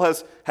ask. Saul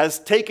has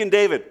taken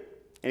David,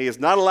 and he has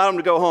not allowed him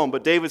to go home,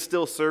 but David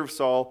still serves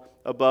Saul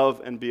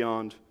above and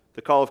beyond.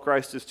 The call of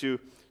Christ is to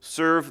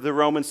serve the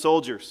Roman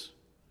soldiers,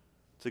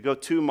 to go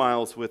 2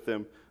 miles with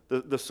them,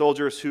 the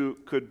soldiers who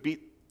could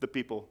beat the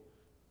people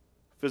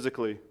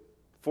physically,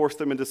 force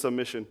them into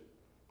submission.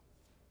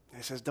 And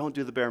he says, don't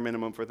do the bare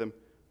minimum for them.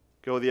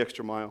 Go the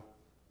extra mile.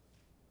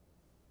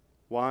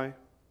 Why?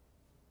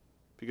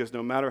 Because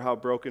no matter how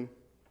broken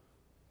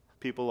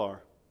people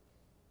are,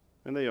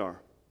 and they are,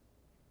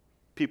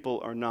 people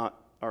are not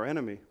our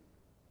enemy.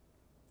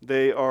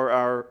 They are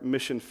our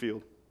mission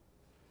field.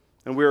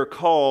 And we are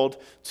called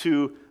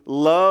to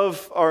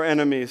love our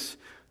enemies,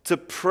 to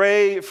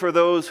pray for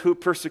those who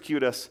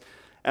persecute us.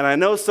 And I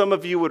know some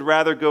of you would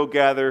rather go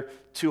gather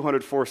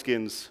 200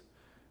 foreskins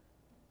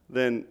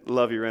than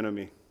love your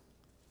enemy.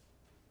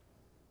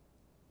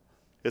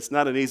 It's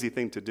not an easy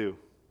thing to do.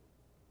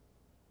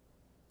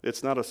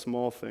 It's not a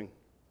small thing.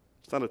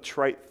 It's not a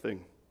trite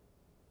thing.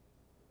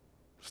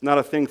 It's not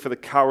a thing for the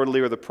cowardly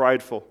or the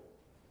prideful.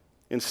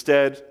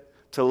 Instead,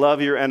 to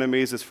love your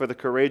enemies is for the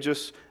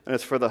courageous and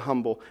it's for the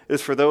humble. It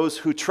is for those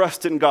who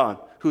trust in God,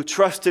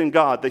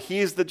 that He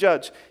is the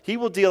judge. He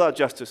will deal out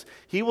justice.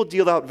 He will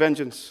deal out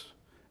vengeance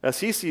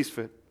as He sees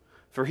fit,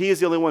 for He is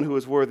the only one who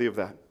is worthy of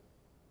that.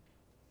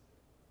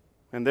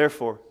 And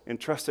therefore, in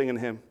trusting in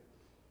Him,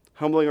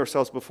 humbling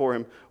ourselves before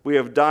Him, we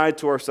have died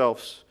to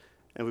ourselves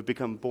and we've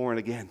become born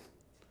again,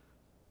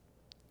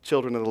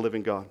 children of the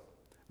living God.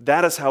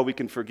 That is how we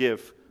can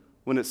forgive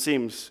when it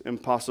seems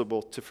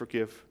impossible to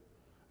forgive,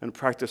 and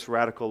practice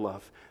radical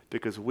love,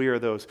 because we are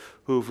those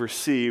who've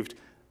received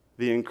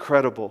the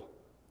incredible,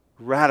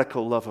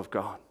 radical love of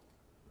God,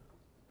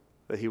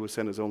 that He would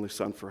send His only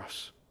Son for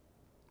us.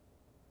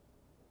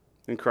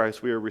 In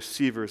Christ, we are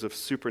receivers of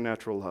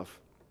supernatural love.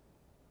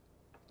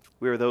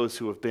 We are those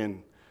who have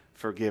been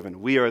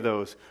forgiven. We are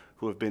those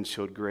who have been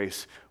showed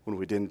grace when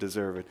we didn't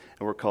deserve it,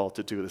 and we're called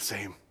to do the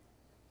same.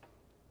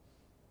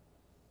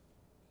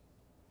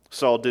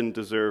 Saul didn't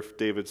deserve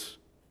David's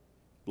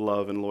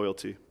love and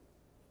loyalty,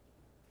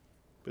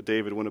 but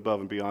David went above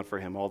and beyond for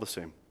him all the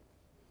same.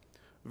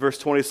 Verse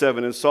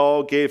 27, and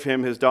Saul gave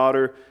him his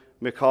daughter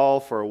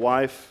Michal for a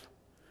wife.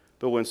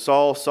 But when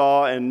Saul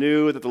saw and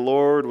knew that the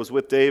Lord was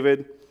with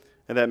David,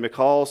 and that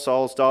Michal,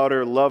 Saul's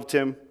daughter, loved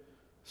him,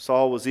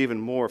 Saul was even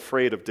more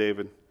afraid of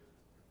David.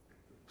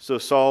 So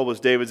Saul was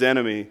David's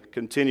enemy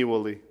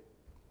continually.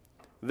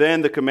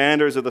 Then the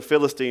commanders of the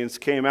Philistines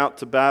came out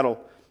to battle,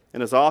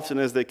 and as often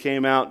as they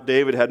came out,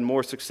 David had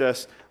more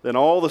success than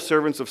all the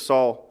servants of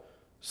Saul,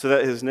 so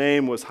that his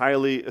name was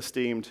highly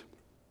esteemed.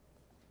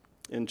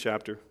 End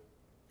chapter.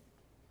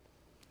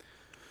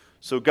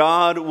 So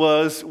God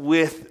was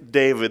with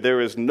David.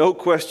 There is no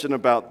question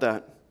about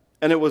that.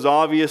 And it was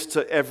obvious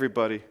to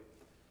everybody.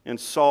 And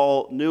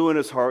Saul knew in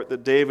his heart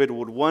that David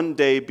would one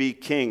day be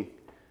king.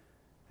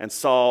 And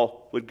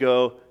Saul would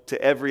go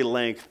to every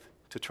length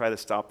to try to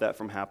stop that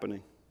from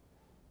happening.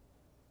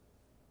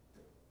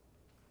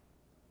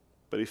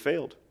 But he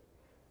failed.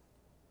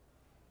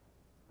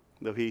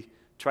 Though he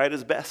tried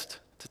his best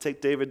to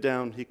take David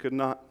down, he could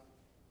not.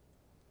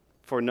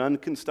 For none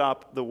can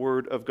stop the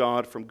word of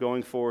God from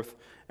going forth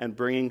and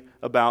bringing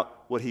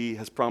about what He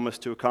has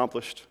promised to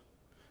accomplish.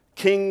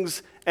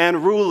 Kings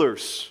and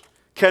rulers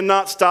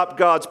cannot stop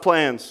God's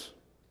plans.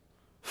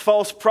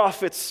 False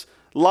prophets,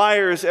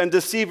 liars, and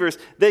deceivers,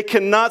 they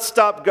cannot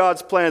stop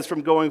God's plans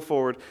from going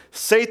forward.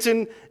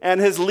 Satan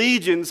and his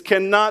legions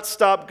cannot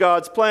stop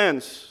God's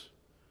plans.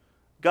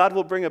 God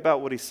will bring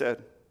about what He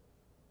said.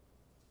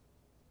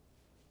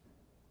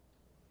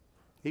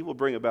 He will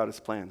bring about His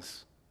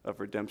plans of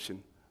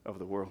redemption of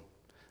the world,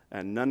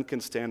 and none can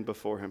stand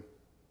before Him.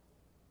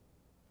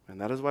 And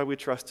that is why we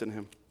trust in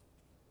Him.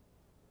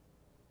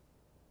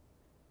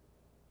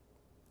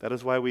 That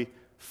is why we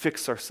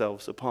fix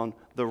ourselves upon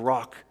the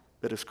rock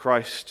that is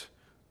Christ,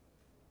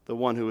 the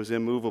one who is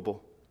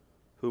immovable,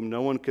 whom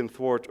no one can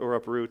thwart or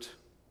uproot.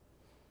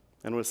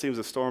 And when it seems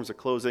the storms are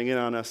closing in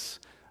on us,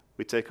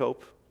 we take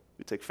hope,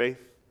 we take faith,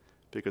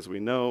 because we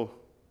know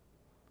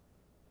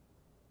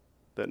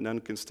that none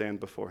can stand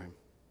before Him.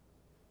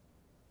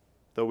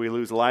 Though we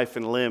lose life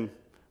and limb,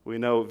 we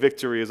know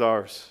victory is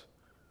ours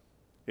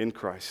in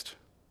Christ.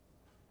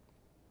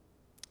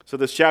 So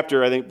this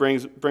chapter, I think,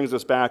 brings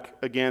us back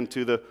again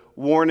to the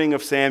warning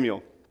of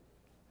Samuel.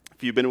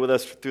 If you've been with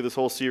us through this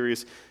whole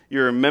series,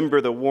 you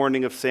remember the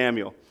warning of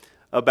Samuel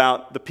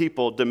about the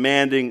people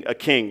demanding a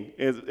king.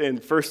 In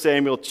 1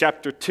 Samuel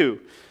chapter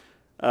 2,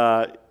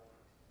 God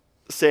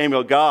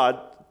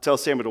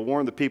tells Samuel to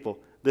warn the people,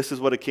 this is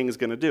what a king is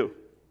going to do.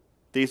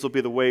 These will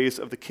be the ways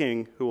of the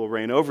king who will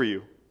reign over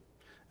you.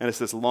 And it's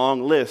this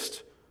long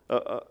list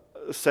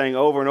saying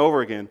over and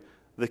over again,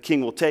 the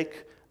king will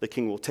take, The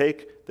king will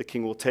take, the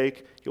king will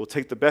take. He will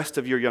take the best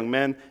of your young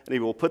men, and he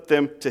will put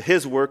them to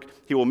his work.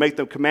 He will make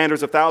them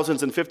commanders of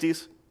thousands and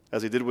fifties,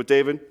 as he did with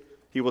David.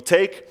 He will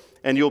take,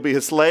 and you'll be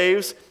his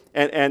slaves.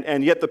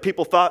 And yet the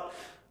people thought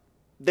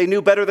they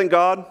knew better than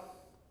God.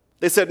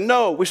 They said,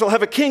 no, we shall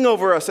have a king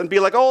over us and be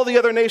like all the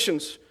other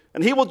nations,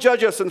 and he will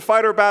judge us and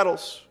fight our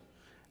battles.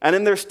 And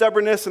in their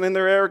stubbornness and in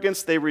their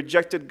arrogance, they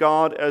rejected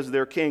God as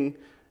their king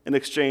in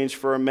exchange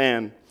for a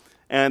man.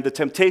 And the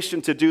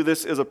temptation to do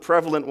this is a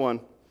prevalent one.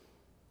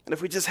 And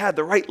if we just had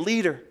the right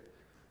leader,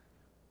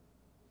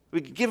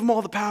 we could give him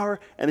all the power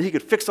and he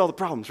could fix all the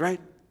problems, right?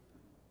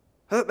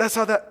 That's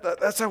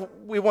how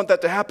we want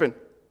that to happen.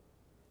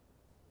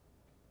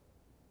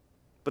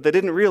 But they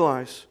didn't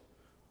realize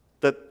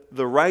that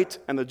the right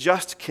and the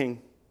just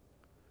king,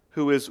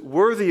 who is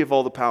worthy of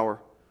all the power,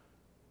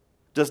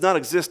 does not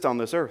exist on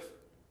this earth.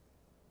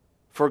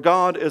 For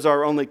God is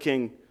our only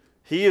king.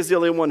 He is the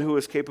only one who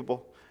is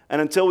capable.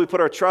 And until we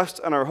put our trust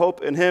and our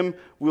hope in him,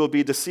 we will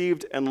be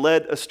deceived and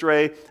led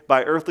astray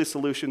by earthly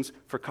solutions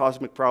for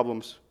cosmic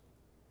problems.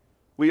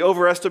 We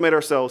overestimate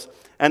ourselves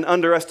and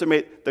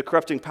underestimate the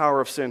corrupting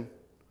power of sin.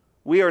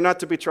 We are not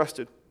to be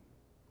trusted.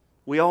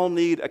 We all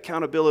need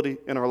accountability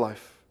in our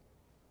life.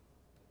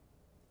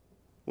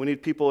 We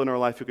need people in our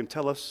life who can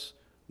tell us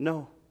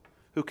no,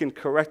 who can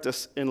correct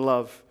us in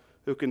love,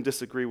 who can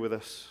disagree with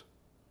us.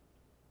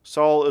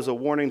 Saul is a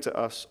warning to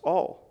us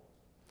all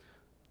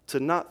to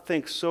not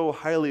think so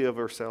highly of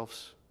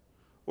ourselves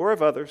or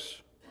of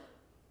others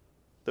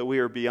that we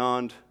are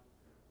beyond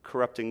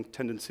corrupting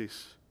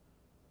tendencies.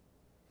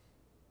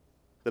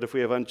 That if we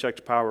have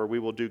unchecked power, we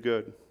will do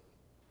good.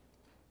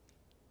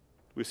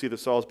 We see that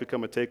Saul's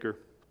become a taker.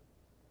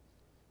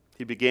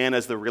 He began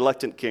as the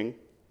reluctant king,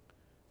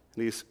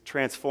 and he's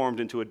transformed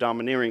into a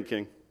domineering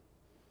king,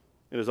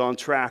 and is on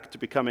track to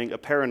becoming a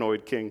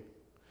paranoid king.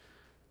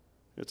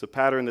 It's a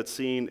pattern that's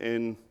seen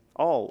in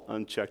all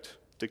unchecked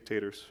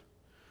dictators,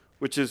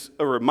 which is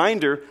a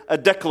reminder, a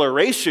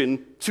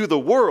declaration to the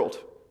world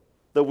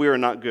that we are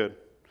not good.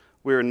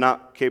 We are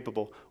not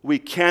capable. We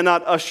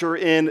cannot usher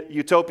in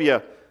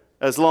utopia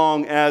as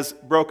long as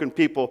broken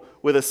people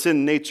with a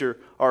sin nature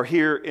are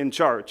here in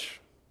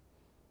charge.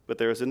 But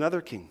there is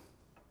another king.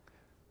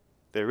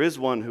 There is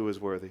one who is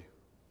worthy,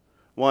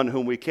 one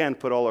whom we can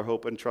put all our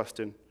hope and trust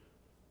in,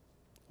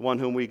 one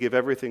whom we give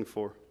everything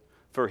for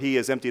he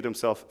has emptied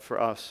himself for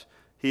us.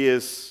 He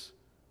is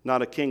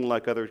not a king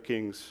like other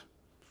kings.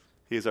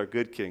 He is our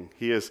good king.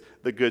 He is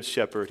the good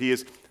shepherd. He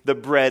is the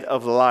bread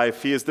of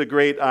life. He is the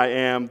great I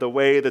am, the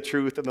way, the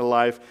truth, and the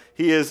life.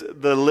 He is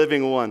the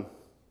living one.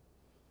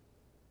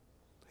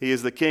 He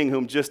is the king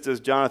whom, just as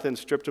Jonathan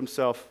stripped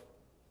himself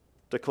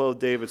to clothe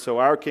David, so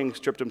our king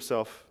stripped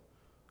himself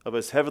of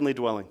his heavenly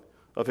dwelling,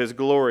 of his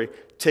glory,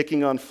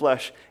 taking on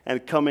flesh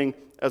and coming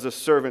as a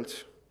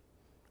servant.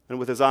 And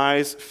with his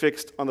eyes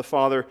fixed on the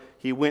Father,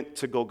 he went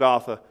to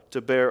Golgotha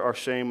to bear our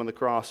shame on the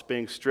cross,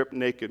 being stripped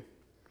naked,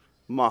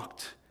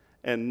 mocked,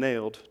 and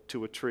nailed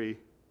to a tree.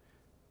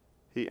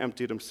 He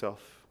emptied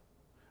himself,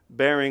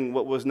 bearing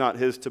what was not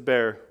his to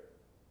bear,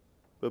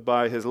 but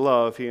by his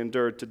love he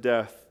endured to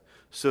death,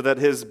 so that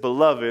his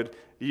beloved,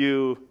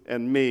 you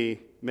and me,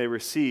 may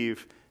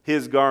receive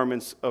his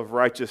garments of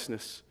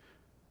righteousness.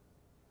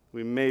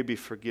 We may be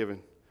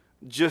forgiven,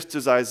 just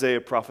as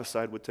Isaiah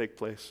prophesied would take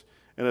place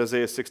in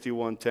Isaiah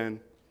 61:10,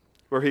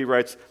 where he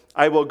writes,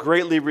 I will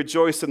greatly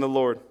rejoice in the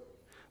Lord.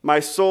 My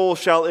soul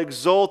shall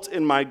exult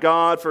in my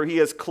God, for he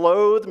has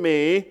clothed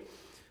me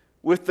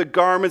with the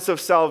garments of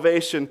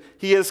salvation.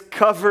 He has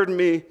covered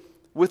me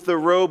with the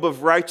robe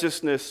of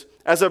righteousness.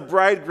 As a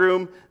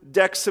bridegroom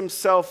decks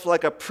himself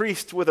like a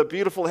priest with a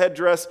beautiful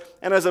headdress,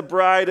 and as a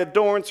bride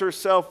adorns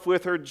herself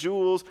with her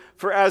jewels.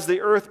 For as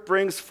the earth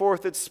brings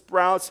forth its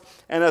sprouts,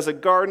 and as a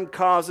garden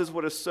causes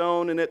what is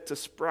sown in it to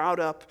sprout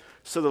up,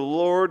 so the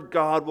Lord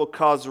God will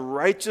cause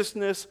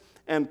righteousness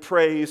and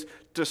praise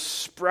to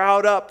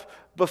sprout up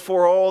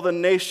before all the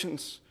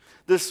nations.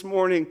 This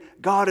morning,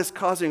 God is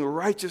causing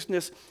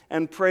righteousness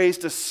and praise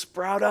to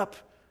sprout up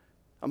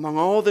among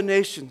all the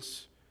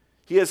nations.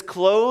 He has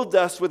clothed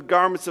us with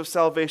garments of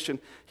salvation.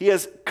 He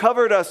has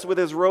covered us with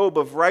his robe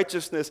of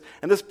righteousness.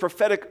 And this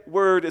prophetic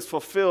word is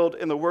fulfilled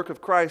in the work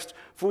of Christ.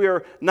 For we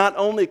are not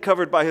only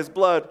covered by his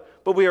blood,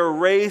 but we are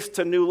raised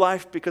to new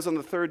life because on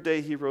the third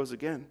day he rose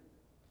again.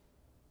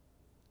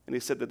 And he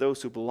said that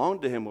those who belong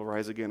to him will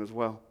rise again as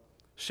well,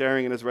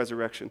 sharing in his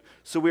resurrection.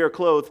 So we are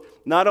clothed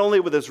not only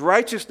with his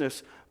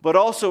righteousness, but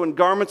also in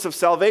garments of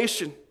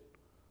salvation.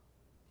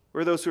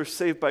 We're those who are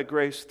saved by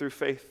grace through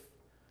faith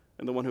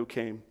in the one who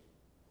came,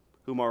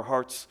 whom our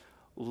hearts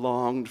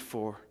longed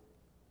for.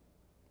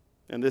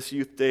 And this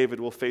youth David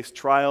will face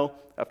trial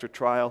after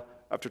trial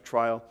after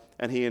trial,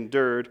 and he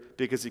endured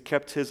because he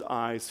kept his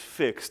eyes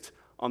fixed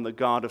on the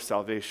God of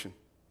salvation,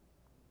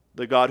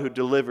 the God who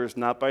delivers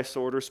not by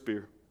sword or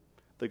spear,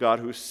 the God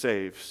who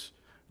saves.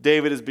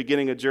 David is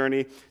beginning a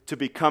journey to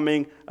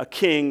becoming a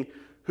king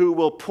who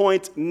will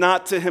point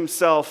not to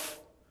himself,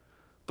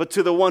 but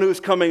to the one who's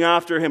coming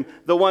after him,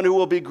 the one who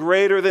will be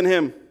greater than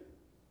him.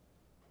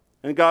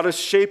 And God is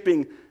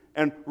shaping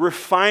and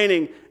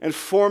refining and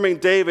forming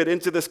David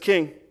into this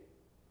king.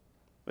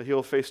 But he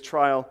will face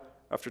trial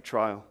after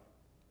trial.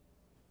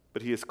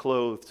 But he is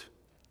clothed.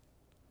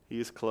 He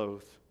is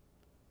clothed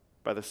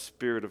by the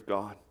Spirit of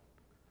God.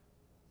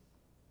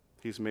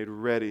 He's made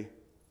ready.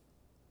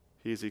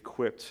 He is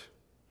equipped.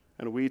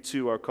 And we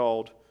too are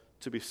called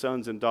to be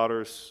sons and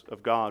daughters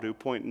of God who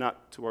point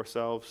not to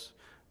ourselves,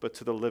 but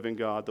to the living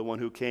God, the one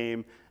who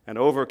came and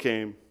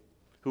overcame,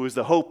 who is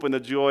the hope and the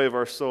joy of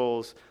our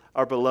souls,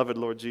 our beloved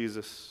Lord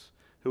Jesus,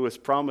 who has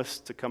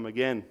promised to come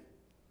again,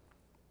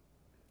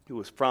 who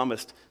has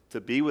promised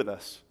to be with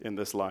us in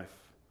this life.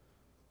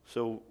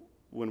 So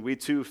when we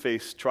too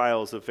face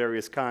trials of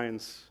various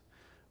kinds,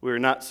 we are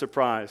not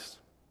surprised.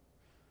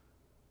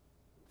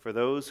 For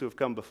those who have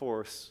come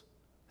before us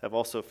have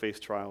also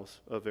faced trials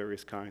of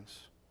various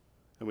kinds.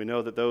 And we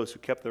know that those who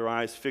kept their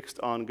eyes fixed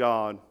on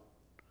God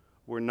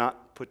were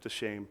not put to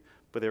shame,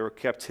 but they were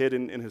kept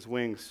hidden in his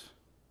wings.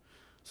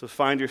 So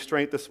find your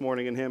strength this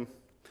morning in him.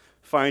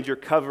 Find your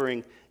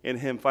covering in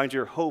him. Find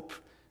your hope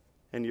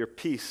and your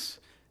peace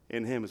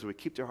in him as we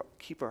keep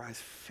our eyes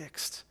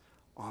fixed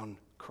on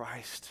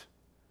Christ,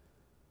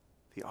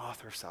 the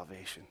author of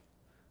salvation,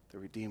 the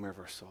Redeemer of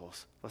our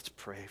souls. Let's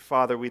pray.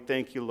 Father, we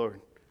thank you,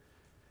 Lord,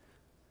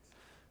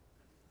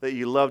 that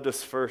you loved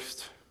us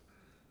first.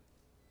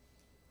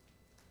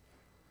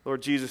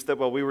 Lord Jesus, that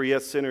while we were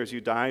yet sinners, you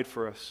died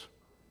for us.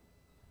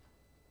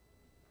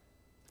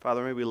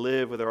 Father, may we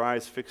live with our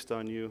eyes fixed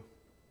on you,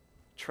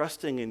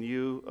 trusting in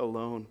you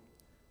alone,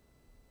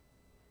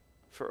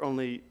 for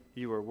only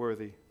you are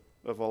worthy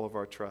of all of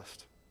our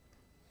trust.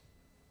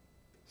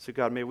 So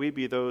God, may we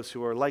be those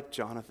who are like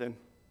Jonathan,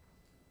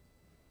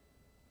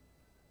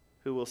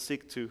 who will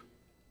seek to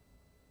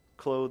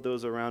clothe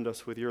those around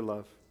us with your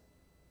love.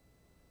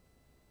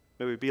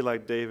 May we be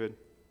like David,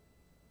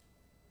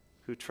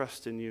 who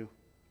trusts in you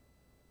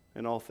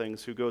in all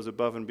things, who goes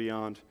above and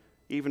beyond,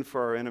 even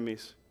for our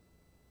enemies,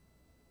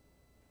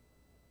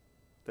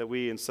 that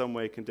we in some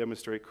way can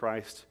demonstrate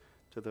Christ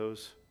to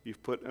those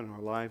you've put in our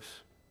lives.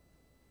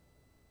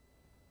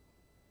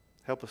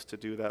 Help us to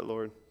do that,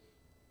 Lord.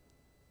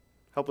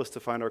 Help us to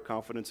find our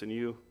confidence in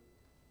you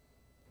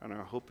and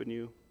our hope in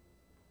you.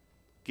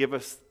 Give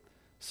us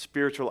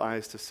spiritual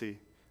eyes to see.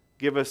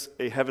 Give us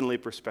a heavenly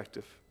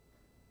perspective.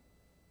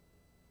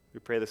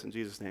 We pray this in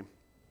Jesus' name.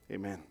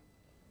 Amen.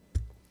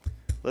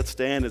 Let's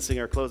stand and sing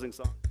our closing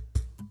song.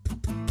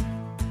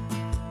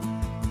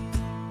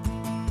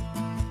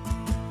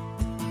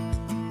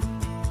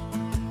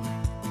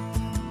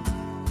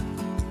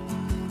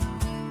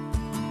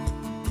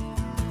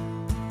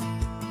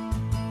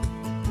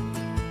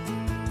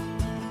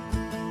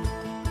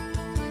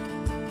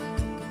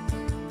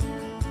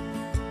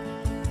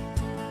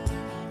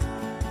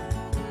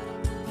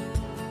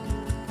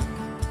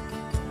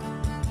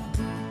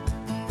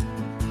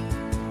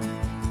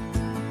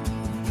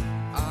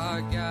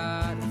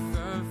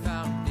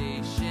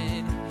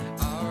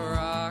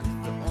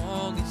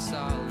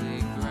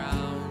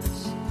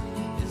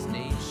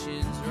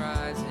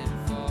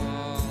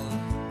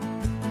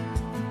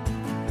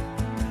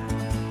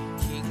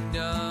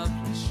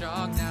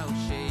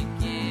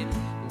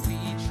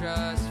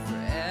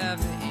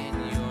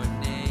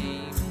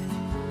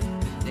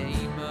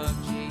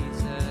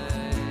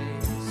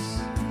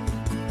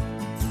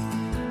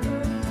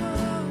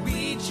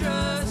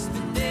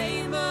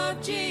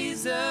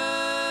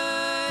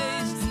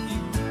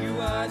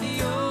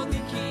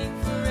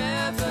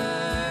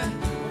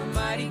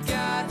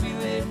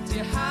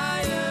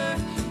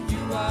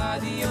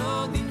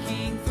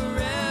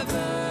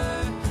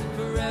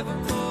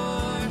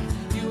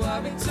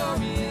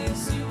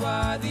 Victorious, you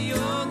are the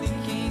only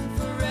King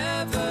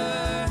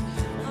forever.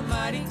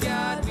 Almighty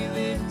God, we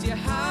lift you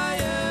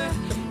higher.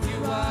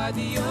 You are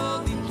the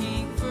only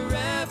King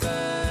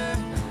forever,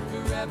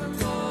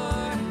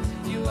 forevermore.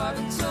 You are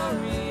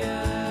victorious.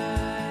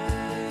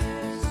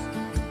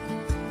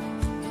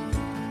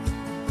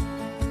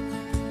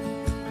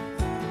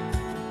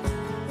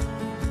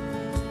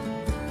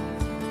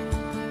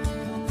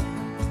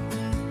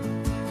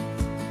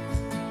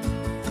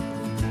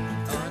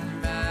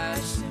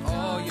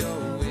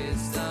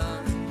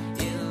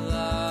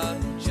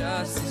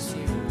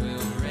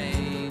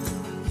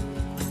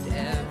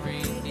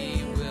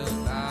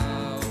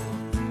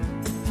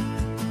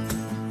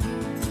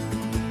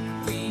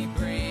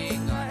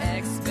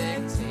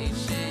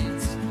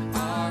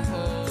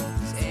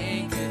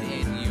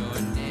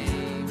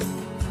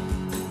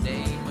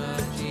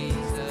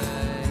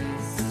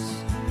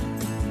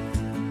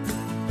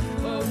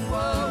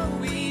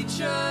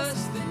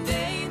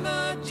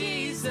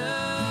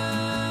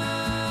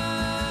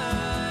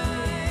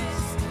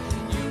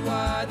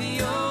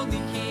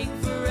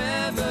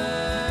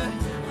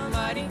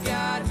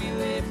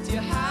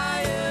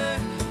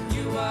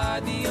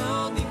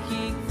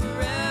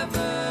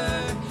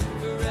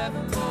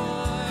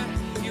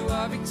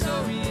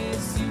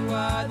 Victorious, you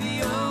are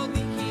the only